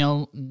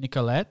 Danielle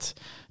Nicolette,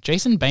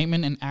 Jason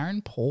Bateman, and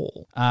Aaron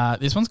Paul.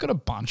 This one's got a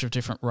bunch of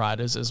different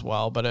writers as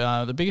well,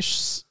 but the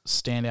biggest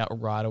standout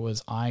writer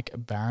was Ike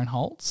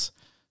Barinholtz.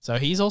 So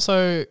he's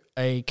also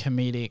a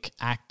comedic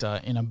actor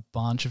in a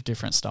bunch of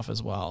different stuff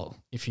as well.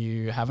 If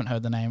you haven't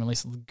heard the name, at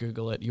least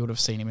Google it. You would have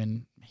seen him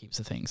in heaps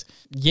of things.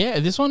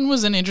 Yeah, this one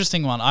was an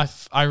interesting one.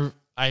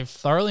 I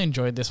thoroughly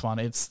enjoyed this one.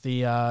 It's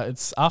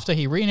after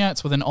he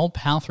reunites with an old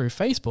pal through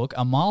Facebook,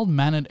 a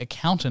mild-mannered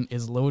accountant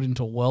is lured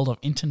into a world of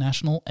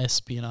international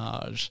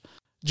espionage.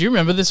 Do you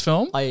remember this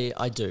film?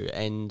 I do,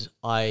 and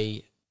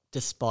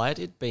despite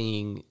it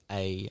being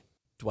a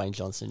Dwayne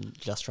Johnson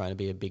just trying to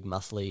be a big,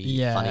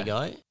 muscly, funny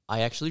guy,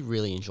 I actually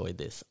really enjoyed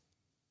this.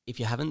 If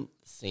you haven't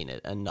seen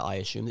it, and I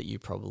assume that you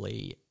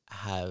probably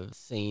have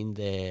seen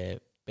their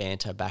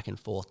banter back and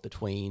forth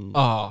between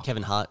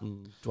Kevin Hart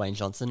and Dwayne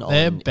Johnson on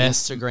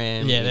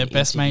Instagram. Yeah, they're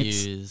best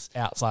mates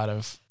outside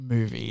of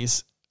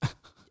movies.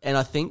 And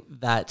I think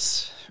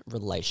that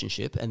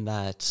relationship and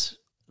that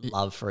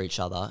love for each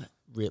other,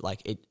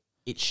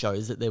 it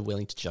shows that they're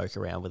willing to joke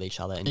around with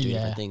each other and do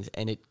different things.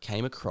 And it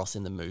came across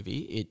in the movie.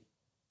 It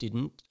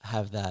didn't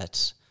have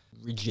that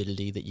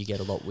rigidity that you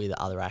get a lot with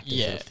other actors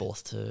that are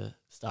forced to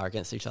star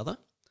against each other.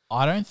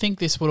 I don't think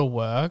this would have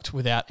worked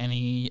without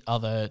any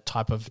other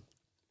type of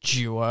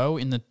duo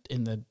in the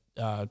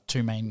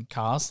two main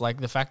casts.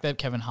 Like the fact that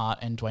Kevin Hart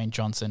and Dwayne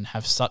Johnson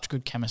have such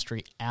good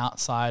chemistry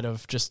outside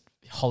of just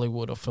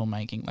Hollywood or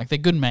filmmaking. Like they're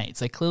good mates.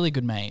 They're clearly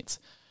good mates.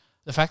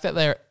 The fact that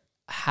they're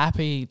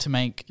happy to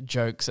make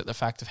jokes at the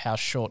fact of how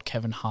short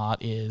Kevin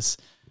Hart is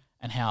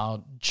and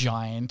how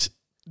giant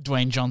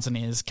Dwayne Johnson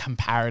is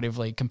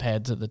comparatively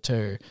compared to the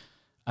two.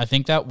 I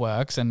think that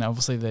works. And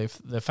obviously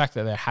the fact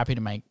that they're happy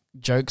to make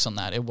jokes on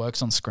that, it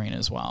works on screen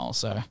as well.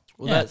 So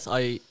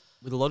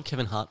with a lot of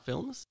Kevin Hart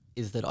films,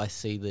 is that I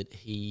see that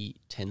he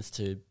tends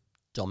to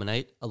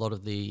dominate a lot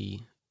of the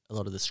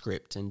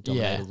script and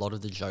dominate a lot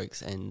of the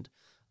jokes, and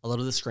a lot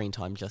of the screen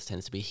time just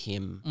tends to be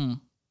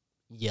him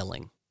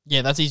yelling.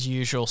 Yeah, that's his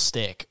usual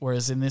stick.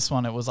 Whereas in this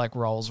one, it was like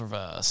roles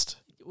reversed.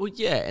 Well,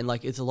 yeah, and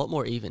like it's a lot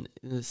more even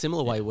in a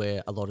similar way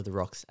where a lot of The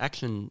Rock's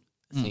action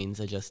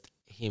scenes are just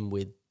him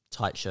with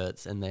tight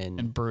shirts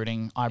and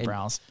brooding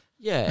eyebrows.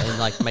 And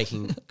like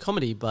making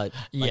comedy, but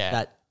like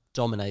that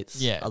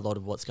dominates Yeah. a lot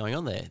of what's going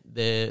on there.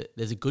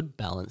 There's a good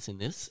balance in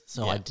this,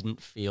 so I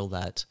didn't feel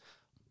that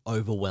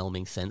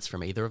overwhelming sense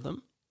from either of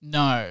them.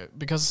 No,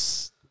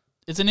 because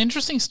it's an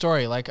interesting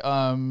story. Like,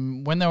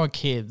 when they were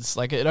kids,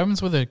 like it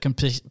opens with a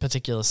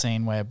particular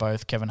scene where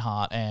both Kevin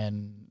Hart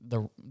and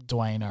the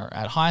Dwayne are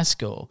at high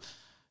school.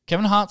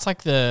 Kevin Hart's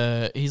like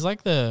he's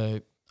like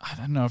the I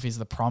don't know if he's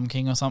the prom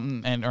king or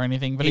something or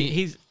anything, but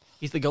he's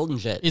the Golden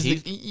Jet.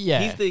 He's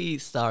the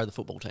star of the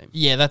football team.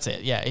 Yeah, that's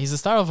it. Yeah, he's the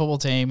star of the football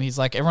team. He's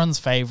like everyone's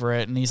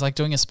favorite, and he's like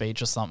doing a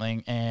speech or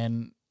something,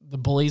 and the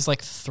bullies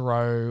like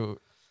throw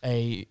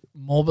a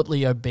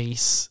morbidly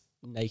obese,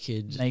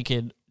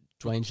 naked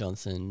Dwayne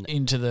Johnson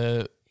in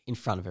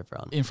front of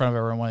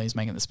everyone. When he's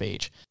making the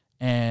speech.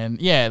 And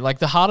yeah, like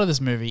the heart of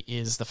this movie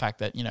is the fact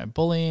that,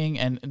 bullying,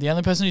 and the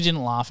only person who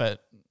didn't laugh at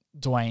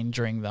Dwayne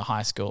during the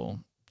high school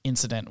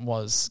incident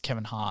was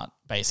Kevin Hart,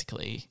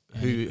 basically.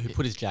 Who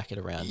put his jacket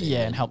around him.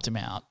 Yeah, and helped him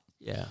out.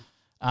 Yeah.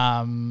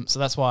 So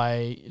that's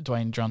why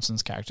Dwayne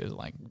Johnson's character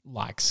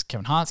likes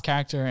Kevin Hart's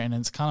character, and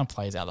it kind of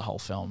plays out the whole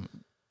film.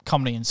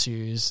 Comedy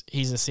ensues.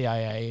 He's a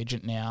CIA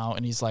agent now,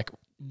 and he's like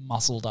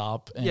muscled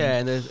up. And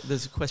and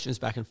there's questions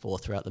back and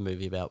forth throughout the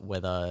movie about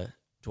whether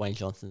Dwayne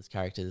Johnson's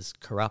character is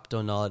corrupt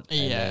or not.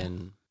 Yeah.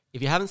 And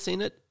if you haven't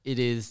seen it, it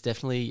is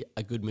definitely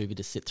a good movie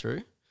to sit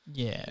through.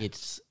 Yeah.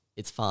 It's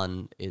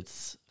fun.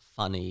 It's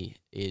funny.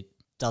 It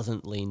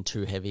doesn't lean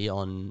too heavy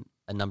on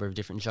a number of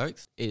different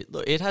jokes.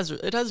 It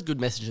has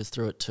good messages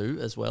through it too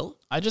as well.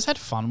 I just had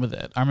fun with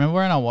it. I remember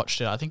when I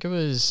watched it, I think it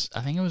was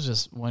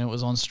just when it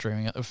was on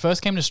streaming. It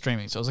first came to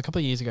streaming, so it was a couple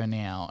of years ago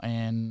now,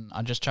 and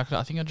I just chucked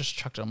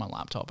it on my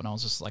laptop, and I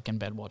was just like in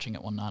bed watching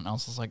it one night, and I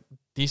was just like,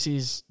 this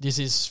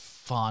is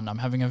fun. I'm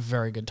having a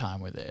very good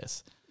time with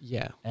this.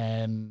 Yeah.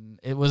 And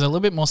it was a little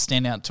bit more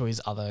standout to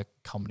his other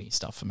comedy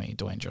stuff for me,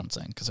 Dwayne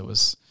Johnson,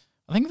 because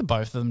I think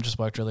both of them just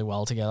worked really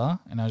well together,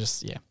 and I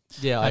just I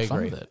had fun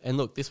agree. with it. And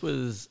look, this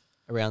was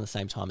around the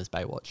same time as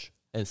Baywatch,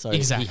 and so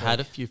he had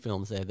a few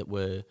films there that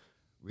were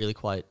really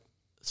quite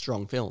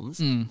strong films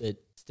that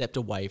stepped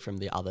away from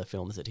the other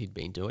films that he'd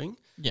been doing,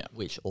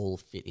 which all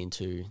fit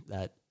into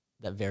that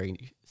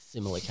very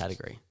similar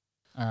category.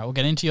 All right, we'll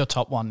get into your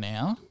top one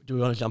now. Do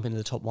we want to jump into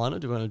the top one, or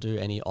do we want to do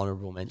any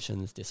honourable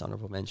mentions,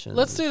 dishonourable mentions?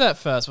 Let's do that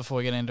first before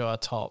we get into our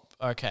top.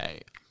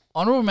 Okay.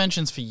 Honourable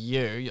mentions for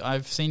you.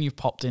 I've seen you've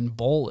popped in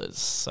Ballers.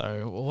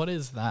 So what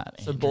is that,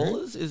 Andrew? So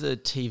Ballers is a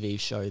TV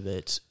show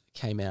that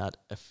came out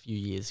a few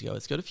years ago.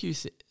 It's got a few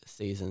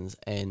seasons,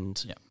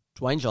 and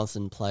Dwayne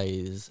Johnson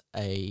plays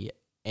a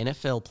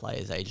NFL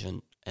player's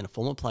agent and a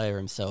former player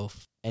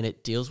himself, and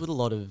it deals with a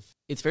lot of...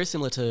 It's very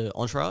similar to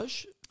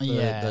Entourage, for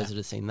those that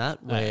have seen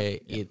that, where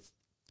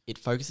it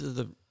focuses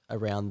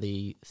around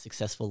the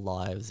successful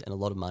lives and a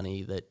lot of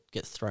money that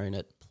gets thrown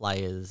at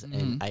players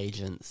and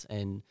agents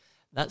and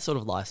that sort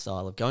of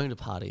lifestyle of going to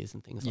parties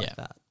and things like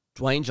that.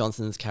 Dwayne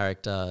Johnson's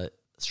character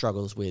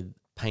struggles with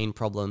pain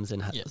problems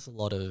and has a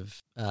lot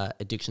of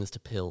addictions to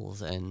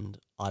pills and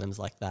items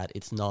like that.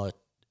 It's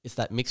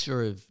that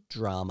mixture of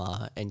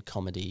drama and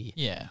comedy.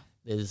 Yeah.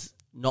 There's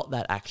not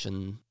that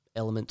action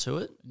element to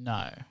it.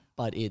 No.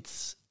 But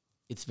it's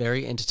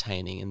very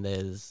entertaining, and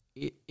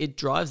it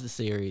drives the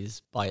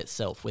series by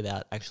itself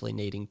without actually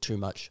needing too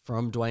much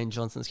from Dwayne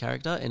Johnson's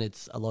character, and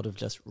it's a lot of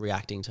just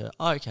reacting to,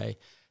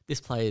 this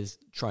player is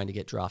trying to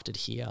get drafted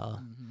here,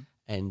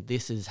 and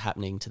this is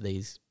happening to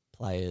these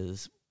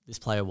players. This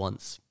player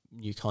wants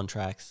new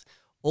contracts,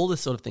 all the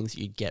sort of things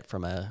that you'd get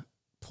from a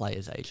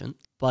player's agent.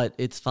 But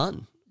it's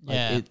fun.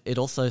 Yeah. It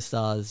also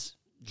stars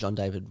John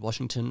David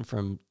Washington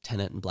from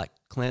Tenet and Black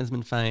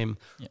Klansman fame,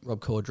 Rob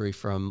Corddry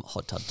from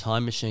Hot Tub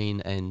Time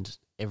Machine, and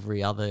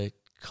every other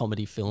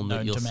comedy film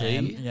that you'll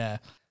see. Yeah.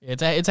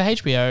 It's a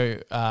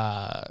HBO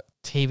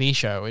TV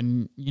show,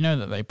 and you know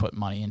that they put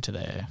money into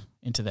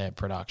their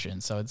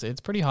production, so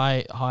it's pretty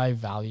high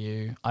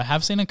value. I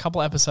have seen a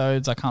couple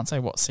episodes. I can't say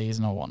what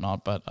season or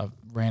whatnot, but I've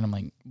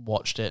randomly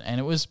watched it, and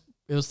it was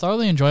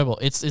thoroughly enjoyable.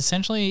 It's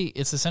essentially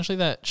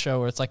that show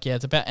where it's like,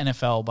 it's about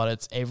NFL, but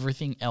it's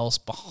everything else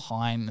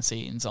behind the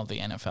scenes of the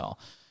NFL.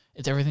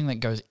 It's everything that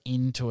goes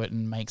into it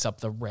and makes up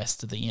the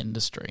rest of the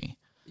industry.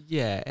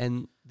 Yeah,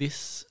 and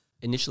this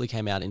initially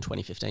came out in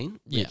 2015,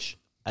 which,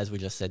 as we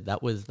just said,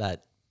 that was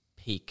that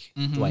peak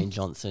Dwayne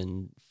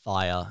Johnson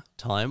fire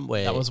time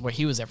where... That was where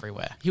he was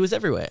everywhere. He was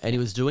everywhere, and he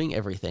was doing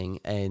everything,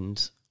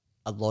 and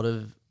a lot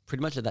of...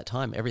 Pretty much at that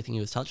time, everything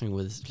he was touching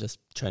was just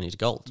turning to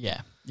gold.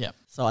 Yeah, yeah.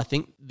 So I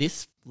think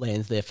this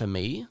lands there for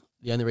me.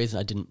 The only reason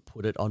I didn't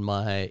put it on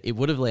it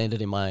would have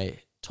landed in my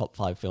top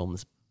 5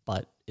 films,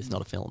 but it's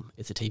not a film.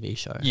 It's a TV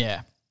show.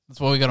 Yeah.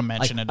 That's why we got to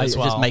mention it as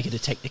well. Just make it a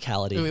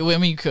technicality. I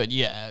mean, you could,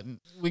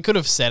 we could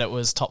have said it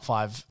was top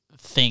 5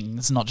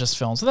 things, not just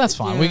films. So that's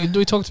fine. Yeah.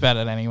 We talked about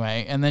it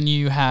anyway. And then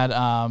you had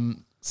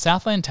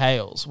Southland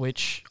Tales,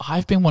 which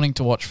I've been wanting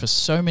to watch for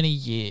so many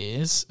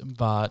years,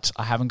 but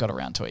I haven't got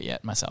around to it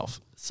yet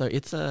myself. So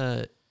it's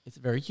a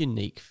very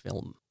unique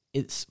film.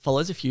 It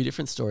follows a few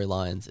different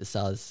storylines. It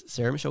stars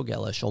Sarah Michelle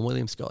Gellar, Sean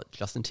William Scott,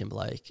 Justin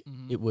Timberlake.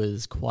 It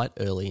was quite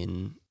early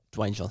in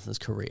Dwayne Johnson's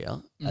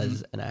career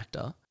as an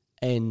actor,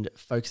 and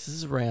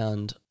focuses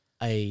around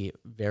I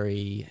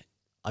believe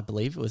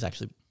it was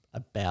actually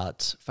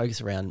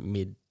focus around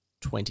mid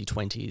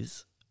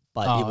 2020s,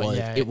 but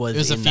it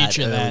was a in that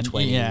future early then,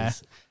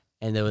 20s,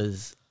 and there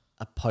was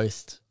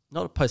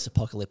not a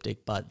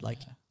post-apocalyptic, but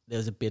there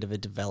was a bit of a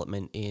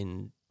development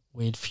in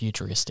weird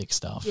futuristic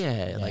stuff.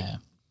 like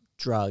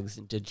drugs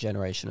and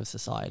degeneration of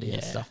society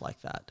and stuff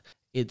like that.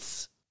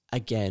 It's,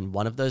 again,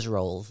 one of those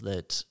roles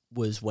that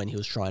was when he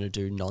was trying to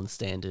do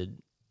non-standard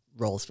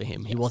roles for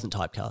him. He wasn't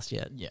typecast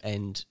yet. Yeah.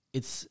 And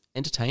it's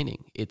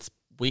entertaining. It's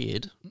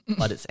weird,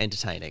 but it's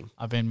entertaining.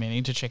 I've been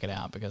meaning to check it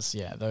out because,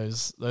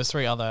 those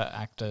three other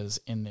actors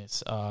in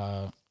this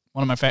are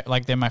one of my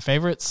they're my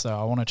favorites, so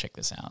I want to check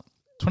this out.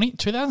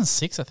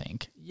 2006, I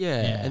think.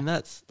 Yeah, and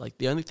that's like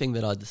the only thing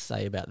that I'd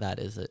say about that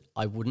is that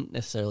I wouldn't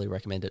necessarily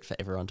recommend it for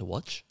everyone to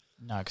watch.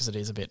 No, because it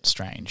is a bit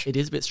strange. It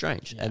is a bit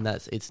strange, and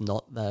it's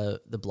not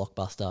the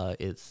blockbuster.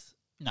 It's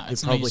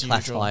probably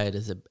classify it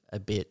as a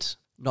bit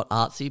not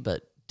artsy,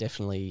 but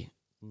definitely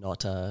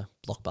not a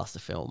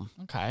blockbuster film.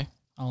 Okay,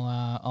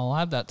 I'll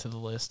add that to the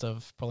list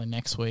of probably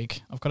next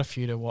week. I've got a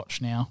few to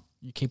watch now.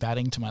 You keep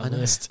adding to my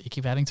list.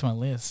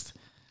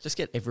 Just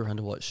get everyone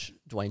to watch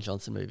Dwayne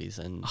Johnson movies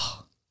and.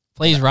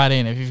 Please write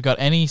in. If you've got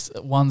any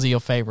ones of your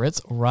favourites,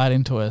 write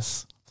into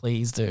us.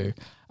 Please do.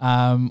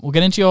 We'll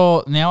get into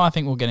I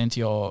think we'll get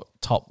into your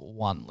top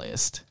one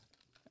list.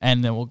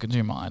 And then we'll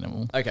do mine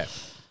and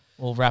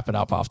we'll wrap it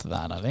up after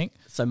that, I think.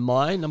 So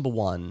my number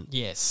one,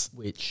 yes,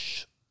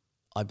 which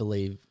I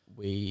believe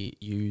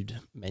you'd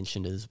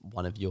mentioned as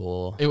one of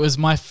your... It was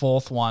my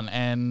fourth one,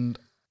 and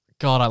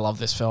God, I love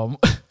this film.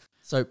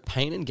 So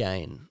Pain and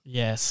Gain.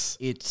 Yes.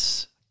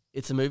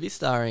 It's a movie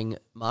starring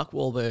Mark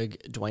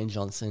Wahlberg, Dwayne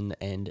Johnson,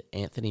 and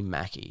Anthony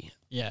Mackie.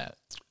 Yeah.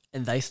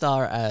 And they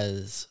star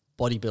as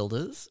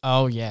bodybuilders.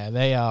 Oh, yeah.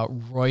 They are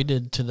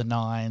roided to the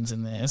nines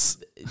in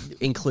this.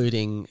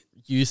 Including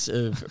use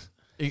of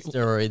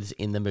steroids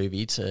in the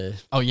movie to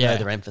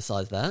further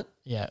emphasize that.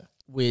 Yeah.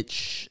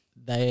 Which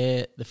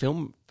the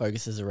film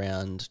focuses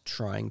around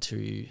trying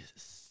to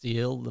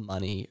steal the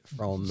money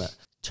from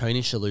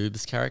Tony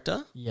Shalhoub's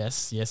character.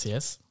 Yes.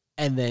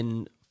 And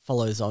then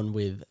follows on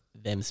with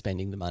them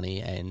spending the money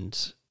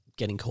and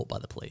getting caught by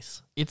the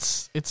police.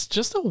 It's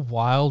just a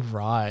wild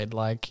ride.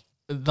 Like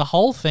the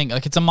whole thing,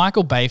 like it's a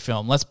Michael Bay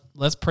film.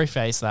 Let's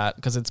preface that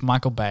because it's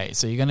Michael Bay.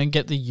 So you're going to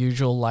get the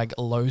usual like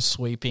low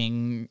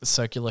sweeping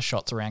circular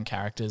shots around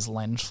characters,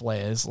 lens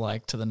flares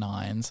like to the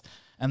nines,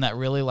 and that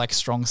really like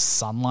strong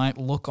sunlight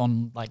look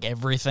on like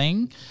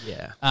everything.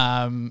 Yeah.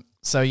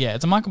 So yeah,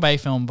 it's a Michael Bay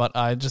film, but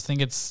I just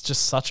think it's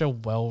just such a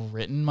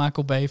well-written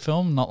Michael Bay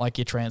film, not like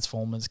your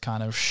Transformers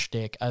kind of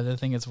shtick. I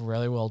think it's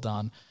really well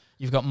done.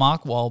 You've got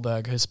Mark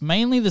Wahlberg, who's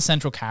mainly the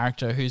central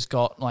character, who's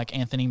got like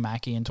Anthony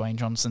Mackie and Dwayne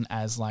Johnson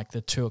as like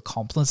the two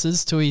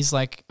accomplices to his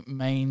like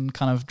main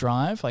kind of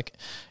drive. Like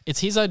it's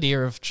his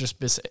idea of just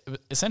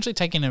essentially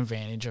taking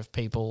advantage of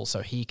people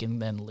so he can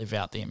then live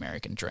out the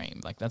American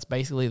dream. Like that's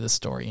basically the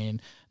story in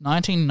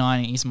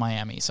 1990s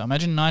Miami. So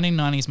imagine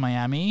 1990s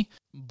Miami,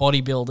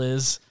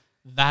 bodybuilders,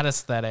 that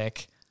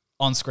aesthetic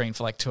on screen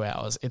for like 2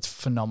 hours. It's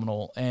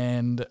phenomenal.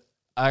 And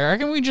I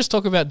reckon we just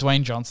talk about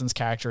Dwayne Johnson's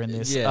character in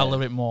this a little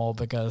bit more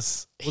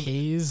because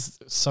he's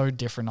so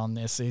different on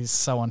this. He's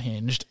so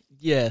unhinged.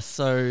 Yeah,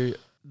 so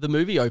the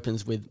movie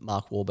opens with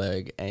Mark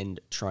Wahlberg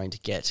and trying to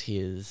get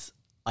his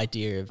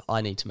idea of,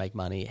 I need to make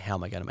money, how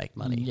am I going to make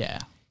money? Yeah.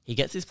 He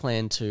gets his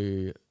plan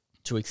to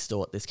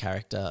extort this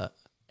character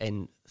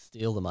and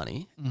steal the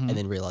money and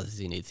then realizes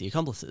he needs the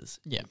accomplices.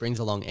 Yeah. He brings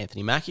along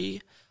Anthony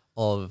Mackie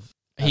of...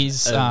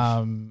 He's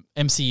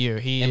MCU.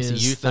 He is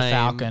MCU the fame.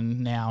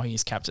 Falcon. Now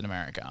he's Captain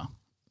America.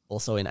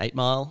 Also in 8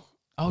 Mile.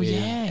 Oh,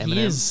 yeah,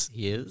 Eminem.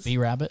 He is.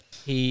 B-Rabbit.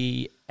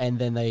 And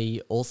then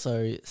they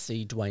also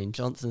see Dwayne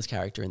Johnson's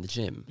character in the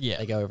gym. Yeah.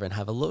 They go over and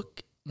have a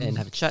look and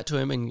have a chat to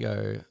him and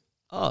go,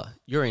 oh,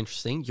 you're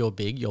interesting, you're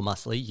big, you're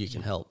muscly, you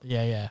can help.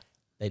 Yeah.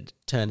 It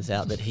turns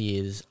out that he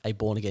is a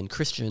born-again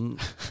Christian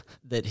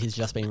that has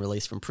just been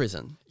released from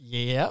prison.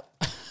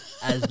 Yep.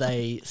 As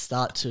they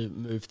start to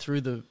move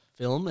through the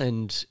film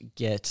and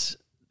get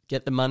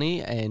the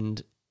money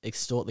and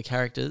extort the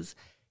characters,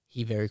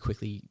 he very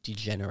quickly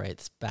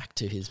degenerates back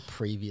to his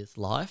previous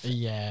life.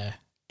 Yeah.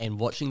 And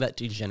watching that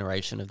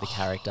degeneration of the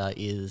character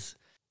is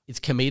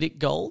comedic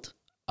gold.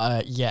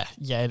 Yeah,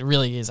 it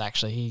really is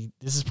actually.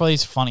 This is probably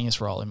his funniest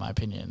role in my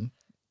opinion.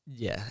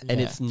 Yeah. And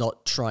it's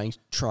not trying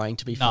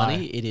to be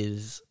funny. It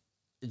is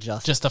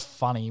just a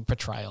funny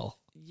portrayal.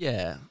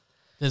 Yeah.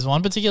 There's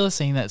one particular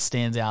scene that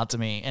stands out to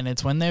me, and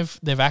it's when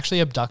they've actually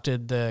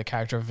abducted the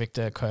character of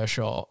Victor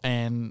Kershaw,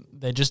 and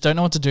they just don't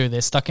know what to do. They're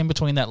stuck in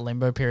between that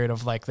limbo period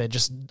of like they're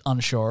just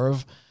unsure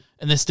of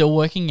and they're still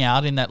working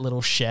out in that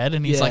little shed,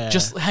 and he's Yeah. like,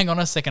 just hang on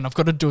a second, I've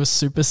got to do a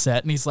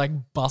superset, and he's like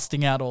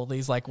busting out all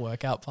these like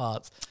workout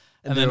parts.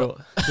 And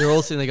they're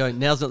all sitting there going,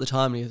 now's not the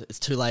time. And it's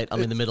too late.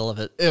 I'm in the middle of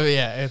it.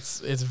 Yeah, it's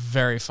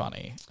very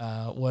funny.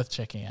 Worth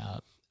checking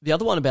out. The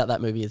other one about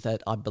that movie is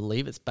that I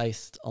believe it's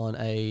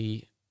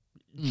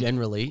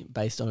generally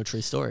based on a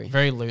true story.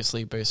 Very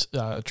loosely true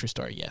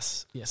story.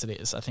 Yes,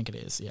 it is. I think it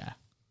is. Yeah.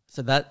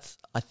 So that's,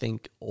 I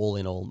think, all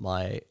in all,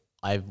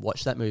 I've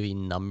watched that movie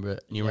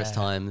numerous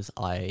times.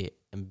 I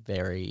am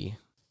very...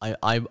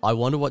 I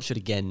want to watch it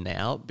again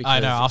now because I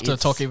know, after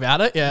talking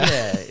about it,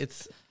 yeah,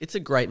 it's a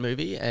great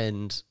movie,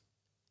 and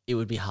it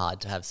would be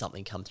hard to have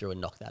something come through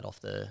and knock that off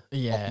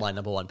my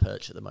number one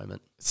perch at the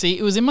moment. See,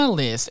 it was in my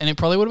list, and it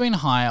probably would have been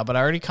higher, but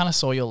I already kind of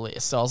saw your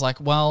list, so I was like,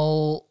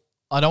 well,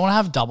 I don't want to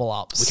have double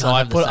ups, so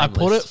I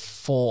put it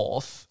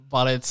fourth,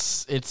 but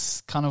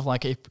it's kind of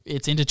like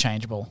it's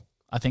interchangeable.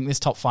 I think this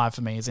top 5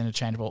 for me is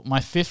interchangeable. My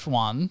fifth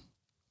one,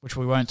 which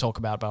we won't talk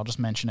about, but I'll just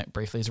mention it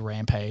briefly, is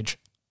Rampage.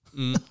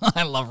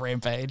 I love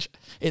Rampage.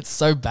 It's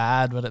so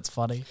bad, but it's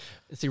funny.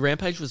 See,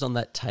 Rampage was on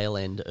that tail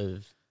end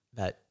of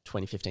that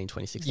 2015,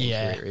 2016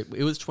 career.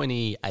 It was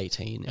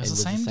 2018. It was the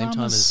same time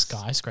as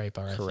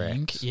Skyscraper, I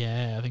think.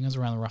 Yeah, I think it was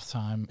around the rough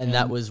time. And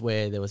that was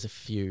where there was a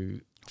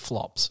few...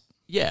 flops.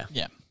 Yeah.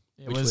 Yeah.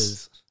 Which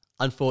was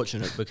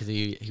unfortunate because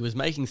he was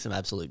making some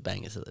absolute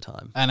bangers at the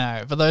time. I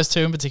know, but those two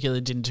in particular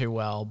didn't do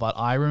well. But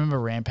I remember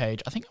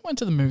Rampage. I think I went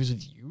to the movies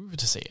with you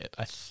to see it.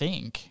 I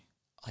think...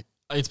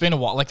 It's been a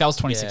while. Like, that was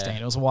 2016.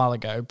 Yeah. It was a while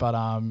ago. But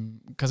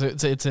because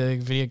it's a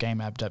video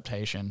game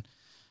adaptation.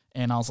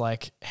 And I was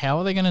like, how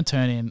are they going to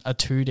turn in a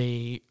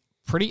 2D,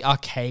 pretty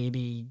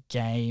arcadey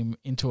game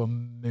into a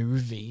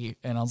movie?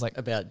 And I was like...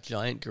 About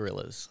giant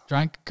gorillas.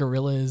 Giant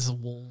gorillas,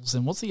 wolves,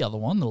 and what's the other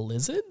one? The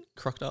lizard?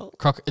 Crocodile?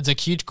 It's a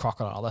huge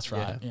crocodile, that's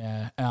right.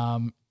 Yeah.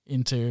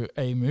 Into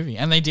a movie.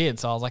 And they did.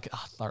 So I was like,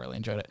 I really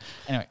enjoyed it.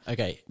 Anyway.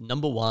 Okay,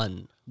 number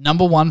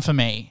one for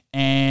me.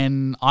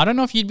 And I don't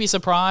know if you'd be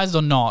surprised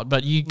or not,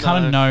 but you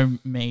kind of know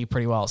me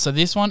pretty well. So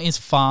this one is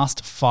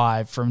Fast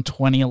 5 from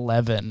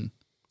 2011.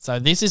 So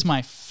this is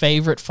my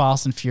favorite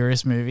Fast and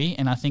Furious movie,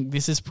 and I think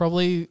this is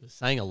probably...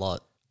 Saying a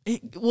lot.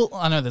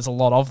 I know there's a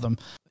lot of them.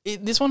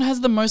 This one has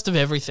the most of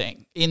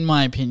everything, in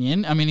my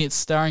opinion. I mean, it's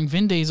starring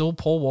Vin Diesel,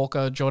 Paul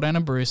Walker,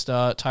 Jordana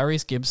Brewster,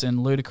 Tyrese Gibson,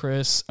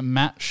 Ludacris,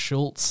 Matt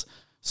Schultz,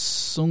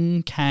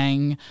 Sung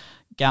Kang,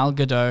 Gal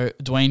Gadot,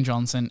 Dwayne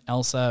Johnson,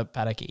 Elsa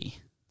Pataky.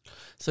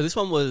 So this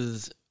one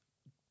was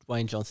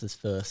Dwayne Johnson's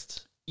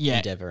first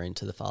endeavor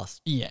into the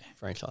Fast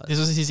franchise. This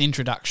was his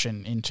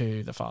introduction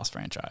into the Fast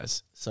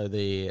franchise. So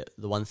the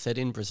one set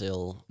in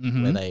Brazil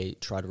where they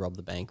try to rob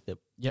the bank that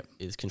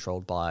is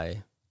controlled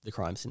by the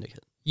crime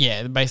syndicate.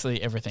 Yeah,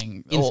 basically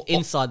everything.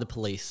 Inside the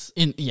police.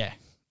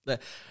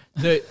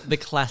 The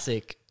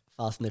classic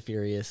Fast and the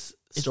Furious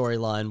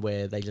storyline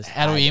where they just...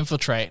 How do we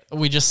infiltrate?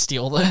 We just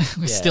steal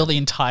steal the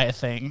entire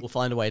thing. We'll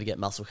find a way to get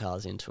muscle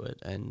cars into it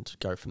and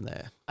go from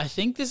there. I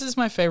think this is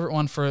my favorite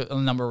one for a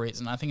number of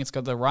reasons. I think it's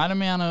got the right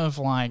amount of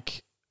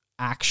like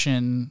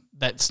action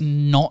that's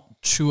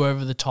not too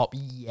over the top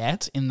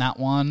yet in that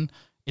one.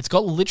 It's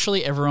got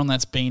literally everyone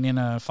that's been in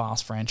a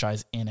Fast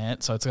franchise in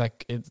it. So it's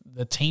like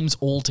the team's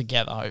all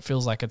together. It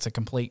feels like it's a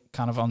complete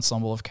kind of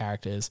ensemble of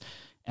characters.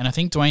 And I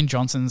think Dwayne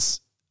Johnson's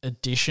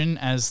addition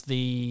as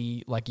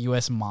the like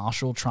US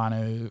Marshal trying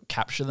to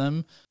capture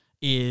them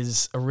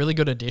is a really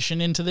good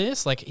addition into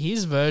this. Like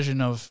his version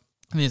of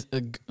this,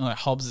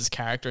 Hobbs'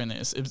 character in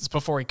this, it's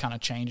before he kind of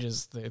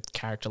changes the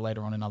character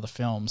later on in other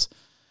films.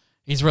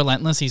 He's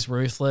relentless, he's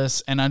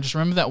ruthless, and I just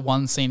remember that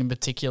one scene in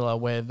particular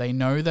where they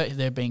know that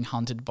they're being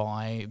hunted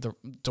by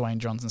Dwayne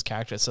Johnson's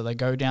character, so they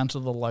go down to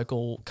the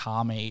local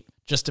car meet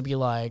just to be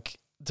like,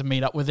 to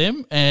meet up with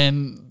him,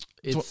 and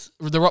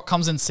The Rock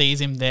comes and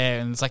sees him there,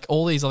 and it's like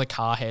all these other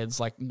car heads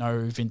like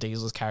know Vin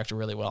Diesel's character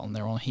really well, and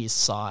they're on his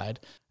side,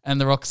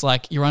 and The Rock's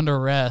like, you're under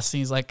arrest, and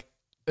he's like,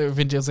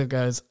 Vin Diesel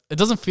goes, it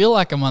doesn't feel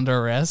like I'm under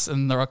arrest,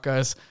 and The Rock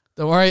goes,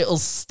 don't worry, it'll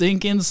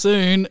stink in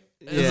soon.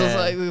 It's just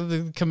like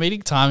the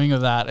comedic timing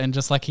of that, and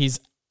just like his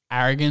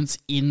arrogance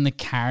in the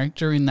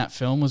character in that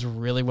film was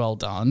really well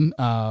done.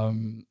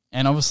 And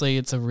obviously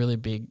it's a really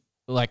big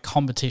like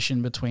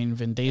competition between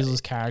Vin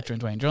Diesel's character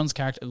and Dwayne Johnson's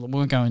character. We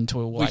won't go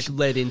into which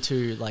led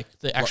into like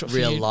the actual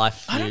real life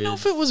feud. I don't know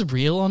if it was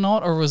real or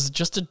not, or was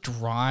just to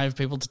drive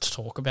people to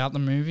talk about the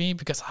movie,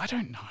 because I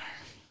don't know.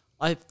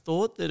 I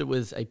thought that it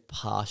was a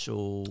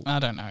partial... I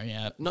don't know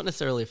yet. Not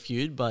necessarily a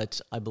feud, but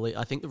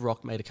I think The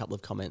Rock made a couple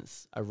of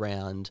comments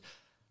around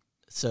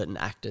certain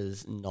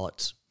actors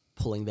not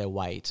pulling their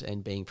weight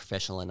and being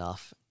professional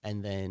enough,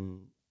 and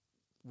then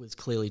was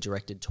clearly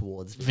directed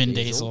towards Vin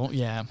Diesel,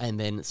 and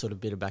then sort of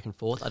bit of back and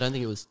forth. I don't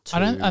think it was too...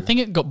 I think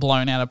it got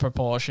blown out of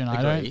proportion.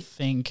 I don't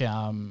think,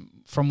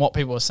 from what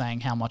people were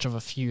saying, how much of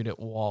a feud it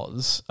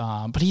was.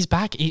 But he's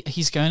back.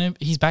 He's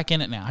back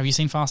in it now. Have you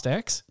seen Fast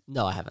X?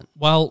 No, I haven't.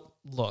 Well,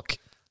 look.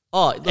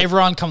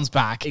 Everyone comes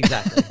back.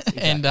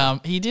 Exactly. And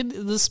he did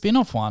the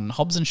spin-off one,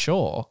 Hobbs and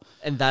Shaw.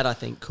 And that, I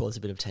think, caused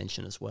a bit of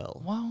tension as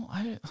well. Well,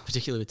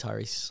 particularly with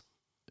Tyrese.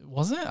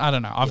 Was it? I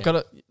don't know. I've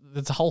got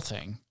it's a whole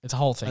thing. It's a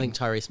whole thing. I think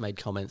Tyrese made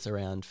comments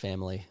around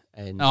family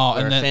and Oh, we're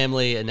and a that-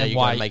 family and now and you're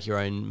going why- to make your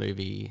own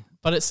movie.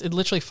 But it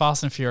literally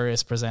Fast and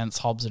Furious presents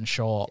Hobbs and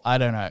Shaw. I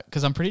don't know,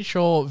 because I'm pretty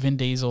sure Vin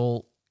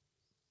Diesel,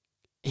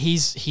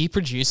 he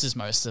produces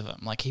most of them.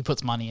 Like, he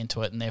puts money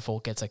into it and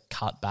therefore gets a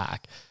cut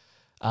back.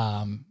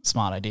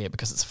 Smart idea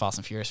because it's a Fast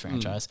and Furious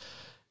franchise.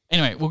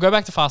 Anyway, we'll go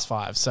back to Fast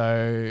 5.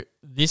 So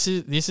this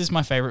is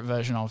my favorite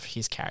version of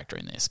his character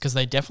in this, because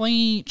they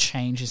definitely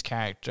change his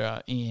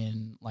character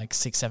in like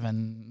 6,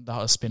 7,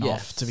 the spin-off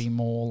Yes. to be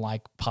more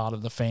like part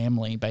of the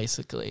family,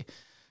 basically.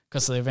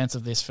 Because the events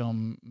of this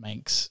film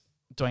makes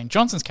Dwayne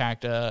Johnson's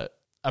character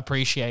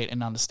appreciate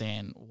and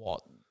understand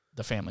what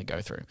the family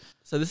go through.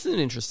 So this is an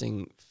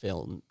interesting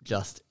film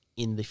just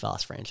in the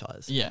Fast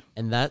franchise. Yeah.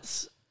 And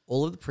that's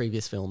all of the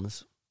previous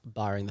films,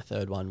 barring the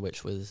third one,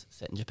 which was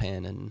set in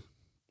Japan and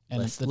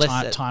less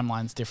set.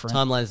 Timeline's different.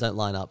 Timelines don't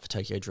line up for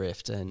Tokyo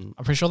Drift and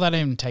I'm pretty sure that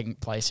didn't even take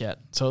place yet.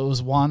 So it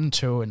was 1,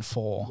 2, and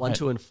 4. 1,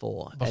 2, and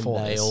 4. Before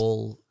and they this.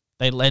 all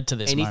They led to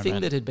this anything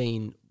moment. that had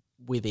been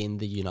within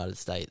the United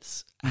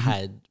States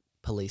had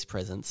police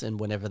presence, and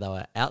whenever they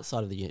were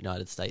outside of the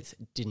United States,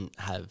 didn't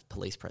have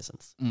police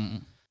presence.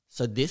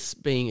 So this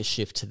being a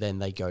shift to then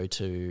they go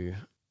to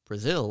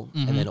Brazil,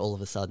 and then all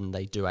of a sudden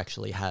they do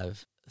actually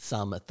have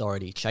some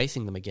authority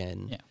chasing them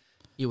again. Yeah.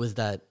 It was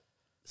that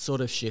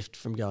sort of shift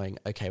from going,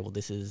 okay, well,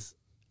 this is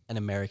an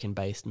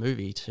American-based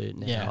movie to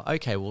now,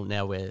 okay, well,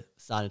 now we're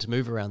starting to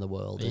move around the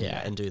world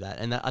and do that.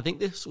 And I think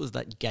this was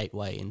that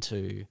gateway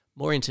into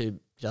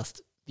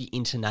just the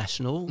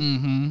international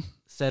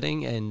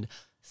setting and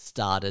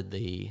started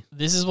the...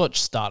 This is what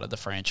started the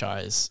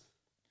franchise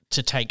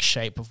to take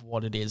shape of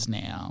what it is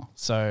now.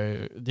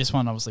 So this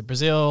one, obviously,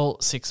 Brazil.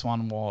 6th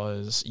one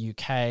was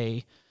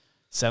UK.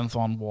 7th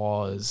one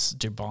was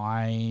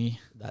Dubai,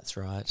 That's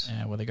right.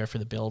 where they go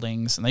through the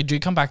buildings. And they do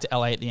come back to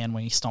LA at the end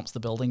when he stomps the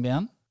building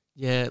down.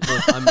 Yeah,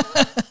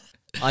 look,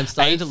 I'm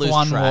starting to lose 8th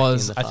one track in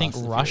was, the I think,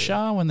 Fast and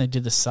Russia when they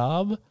did the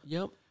sub. Furious.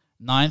 Yep.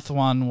 9th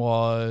one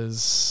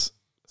was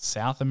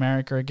South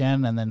America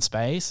again, and then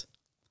space.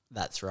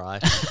 That's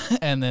right.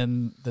 And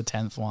then the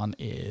 10th one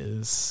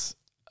is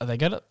they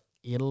go to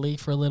Italy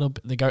for a little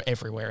bit. They go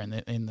everywhere in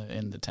the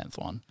 10th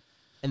one.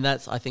 And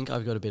that's, I think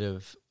I've got a bit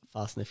of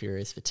Fast and the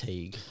Furious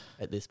fatigue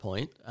at this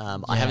point.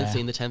 I haven't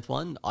seen the 10th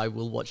one. I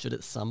will watch it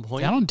at some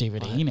point. It's out on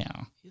DVD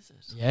now. Is it?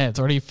 Yeah, it's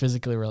already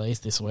physically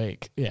released this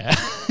week. Yeah,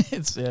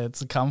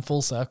 it's come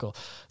full circle.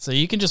 So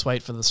you can just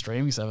wait for the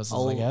streaming services,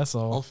 I guess,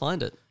 or I'll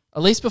find it.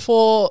 at least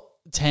before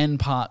 10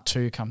 Part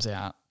 2 comes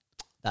out.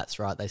 That's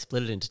right. They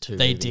split it into two.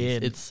 They movies.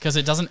 did, It's because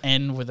it doesn't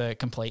end with a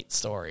complete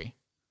story.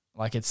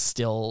 Like, it's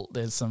still,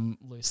 there's some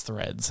loose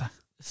threads.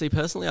 See,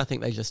 personally, I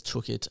think they just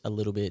took it a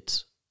little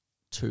bit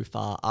too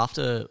far.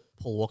 After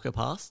Paul Walker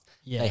passed,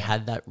 Yeah. they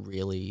had that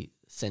really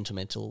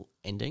sentimental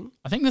ending.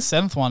 I think the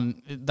 7th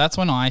one, that's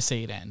when I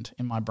see it end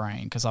in my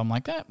brain, because I'm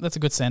like, that's a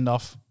good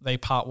send-off. They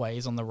part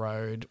ways on the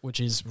road,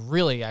 which is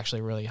really,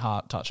 actually really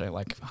heart-touching,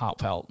 like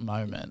heartfelt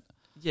moment.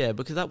 Yeah,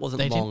 because that wasn't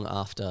They long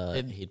after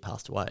he'd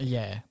passed away.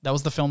 Yeah, that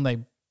was the film they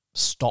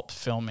stopped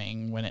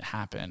filming when it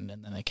happened,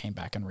 and then they came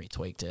back and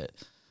retweaked it.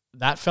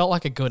 That felt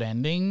like a good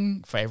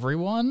ending for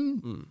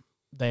everyone.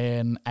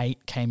 Then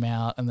 8 came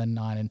out, and then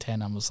 9 and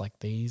 10, I was like,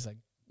 these are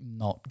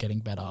not getting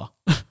better.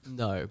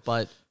 No,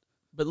 but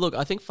look,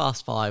 I think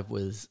Fast 5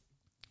 was...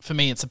 For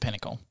me, it's a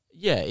pinnacle.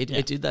 Yeah,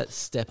 it did that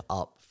step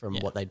up from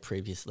what they'd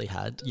previously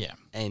had. Yeah.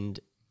 And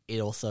it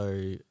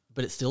also...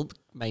 But it still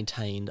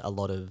maintained a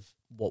lot of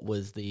what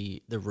was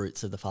the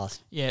roots of the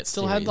Fast Yeah, it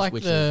still series, had like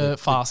which the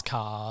is fast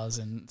cars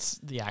and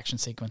the action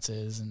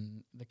sequences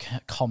and the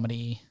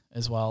comedy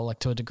as well, like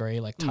to a degree,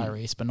 like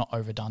Tyrese, but not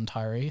overdone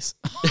Tyrese,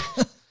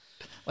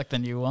 like the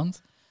new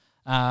ones.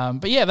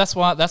 But yeah, that's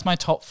my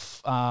top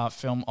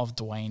film of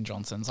Dwayne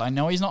Johnson's. I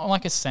know he's not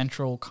like a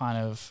central kind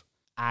of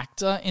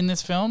actor in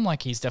this film,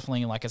 like he's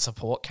definitely like a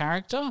support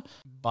character,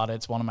 but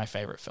it's one of my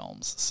favorite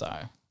films, so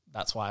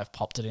that's why I've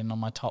popped it in on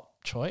my top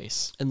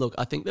choice. And look,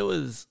 I think there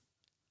was,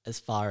 as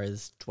far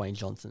as Dwayne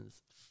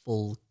Johnson's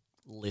full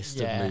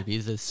list of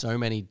movies, there's so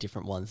many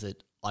different ones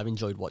that I've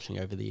enjoyed watching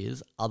over the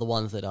years. Other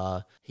ones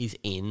that he's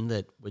in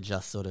that were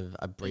just sort of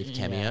a brief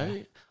cameo.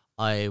 Yeah.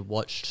 I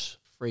watched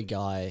Free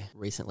Guy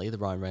recently, the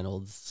Ryan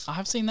Reynolds. I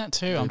have seen that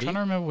too. I'm Movie? trying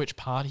to remember which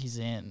part he's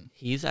in.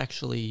 He's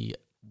actually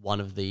one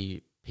of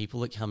the people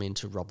that come in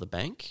to rob the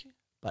bank,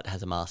 but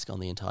has a mask on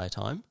the entire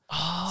time.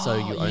 Oh, So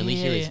you only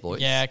hear his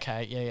voice. Yeah,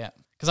 okay, yeah.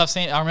 Because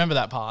I remember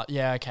that part.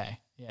 Yeah, okay.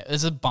 Yeah,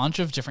 there's a bunch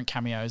of different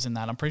cameos in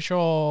that. I'm pretty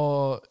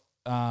sure,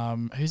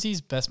 who's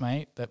his best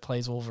mate that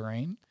plays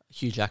Wolverine?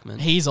 Hugh Jackman.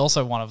 He's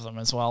also one of them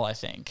as well, I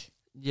think.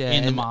 Yeah,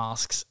 in the and-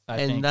 masks, I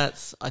and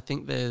think. I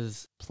think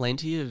there's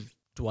plenty of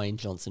Dwayne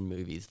Johnson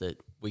movies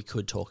that we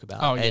could talk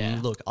about. Oh, yeah.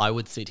 And look, I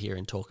would sit here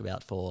and talk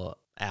about for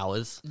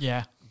hours,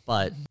 Yeah,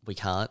 but we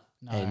can't.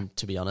 No. And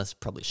to be honest,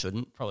 probably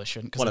shouldn't. probably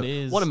shouldn't because it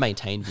is. Want to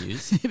maintain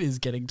views. It is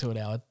getting to an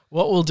hour.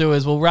 What we'll do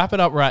is we'll wrap it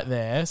up right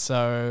there.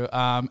 So,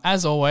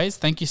 as always,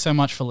 thank you so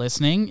much for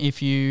listening.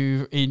 If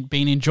you've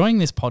been enjoying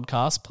this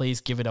podcast, please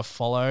give it a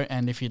follow.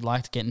 And if you'd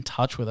like to get in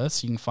touch with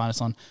us, you can find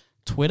us on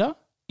Twitter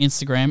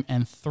Instagram,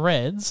 and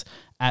Threads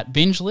at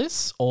Binge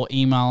Lists, or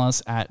email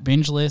us at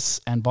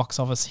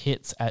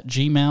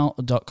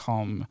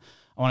bingelistandboxofficehits@gmail.com.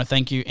 I want to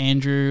thank you,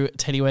 Andrew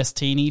Teddy West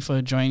Tierney,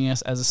 for joining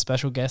us as a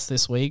special guest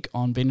this week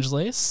on Binge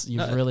Lists.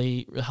 You've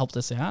really helped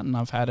us out, and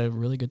I've had a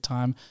really good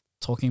time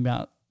talking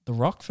about the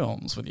Rock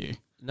films with you.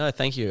 No,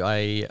 thank you.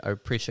 I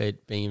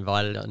appreciate being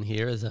invited on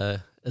here as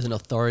an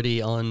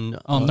authority on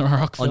the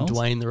Rock films. On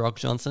Dwayne The Rock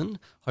Johnson.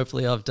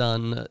 Hopefully I've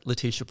done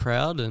Letitia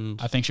proud,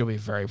 and I think she'll be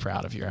very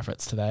proud of your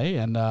efforts today.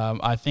 And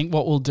I think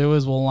what we'll do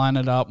is we'll line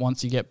it up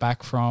once you get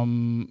back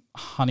from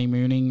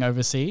honeymooning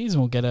overseas.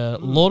 We'll get a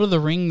Lord of the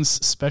Rings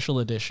special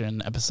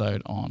edition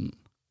episode on.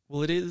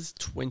 Well, it is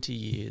 20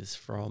 years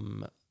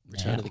from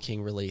Return of the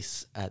King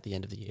release at the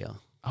end of the year.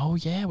 Oh,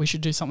 yeah. We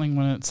should do something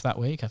when it's that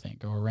week, I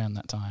think, or around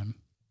that time.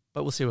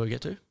 But we'll see what we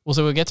get to.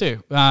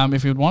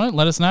 If you would want it,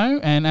 let us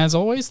know. And as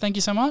always, thank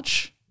you so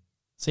much.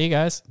 See you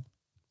guys.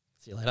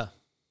 See you later.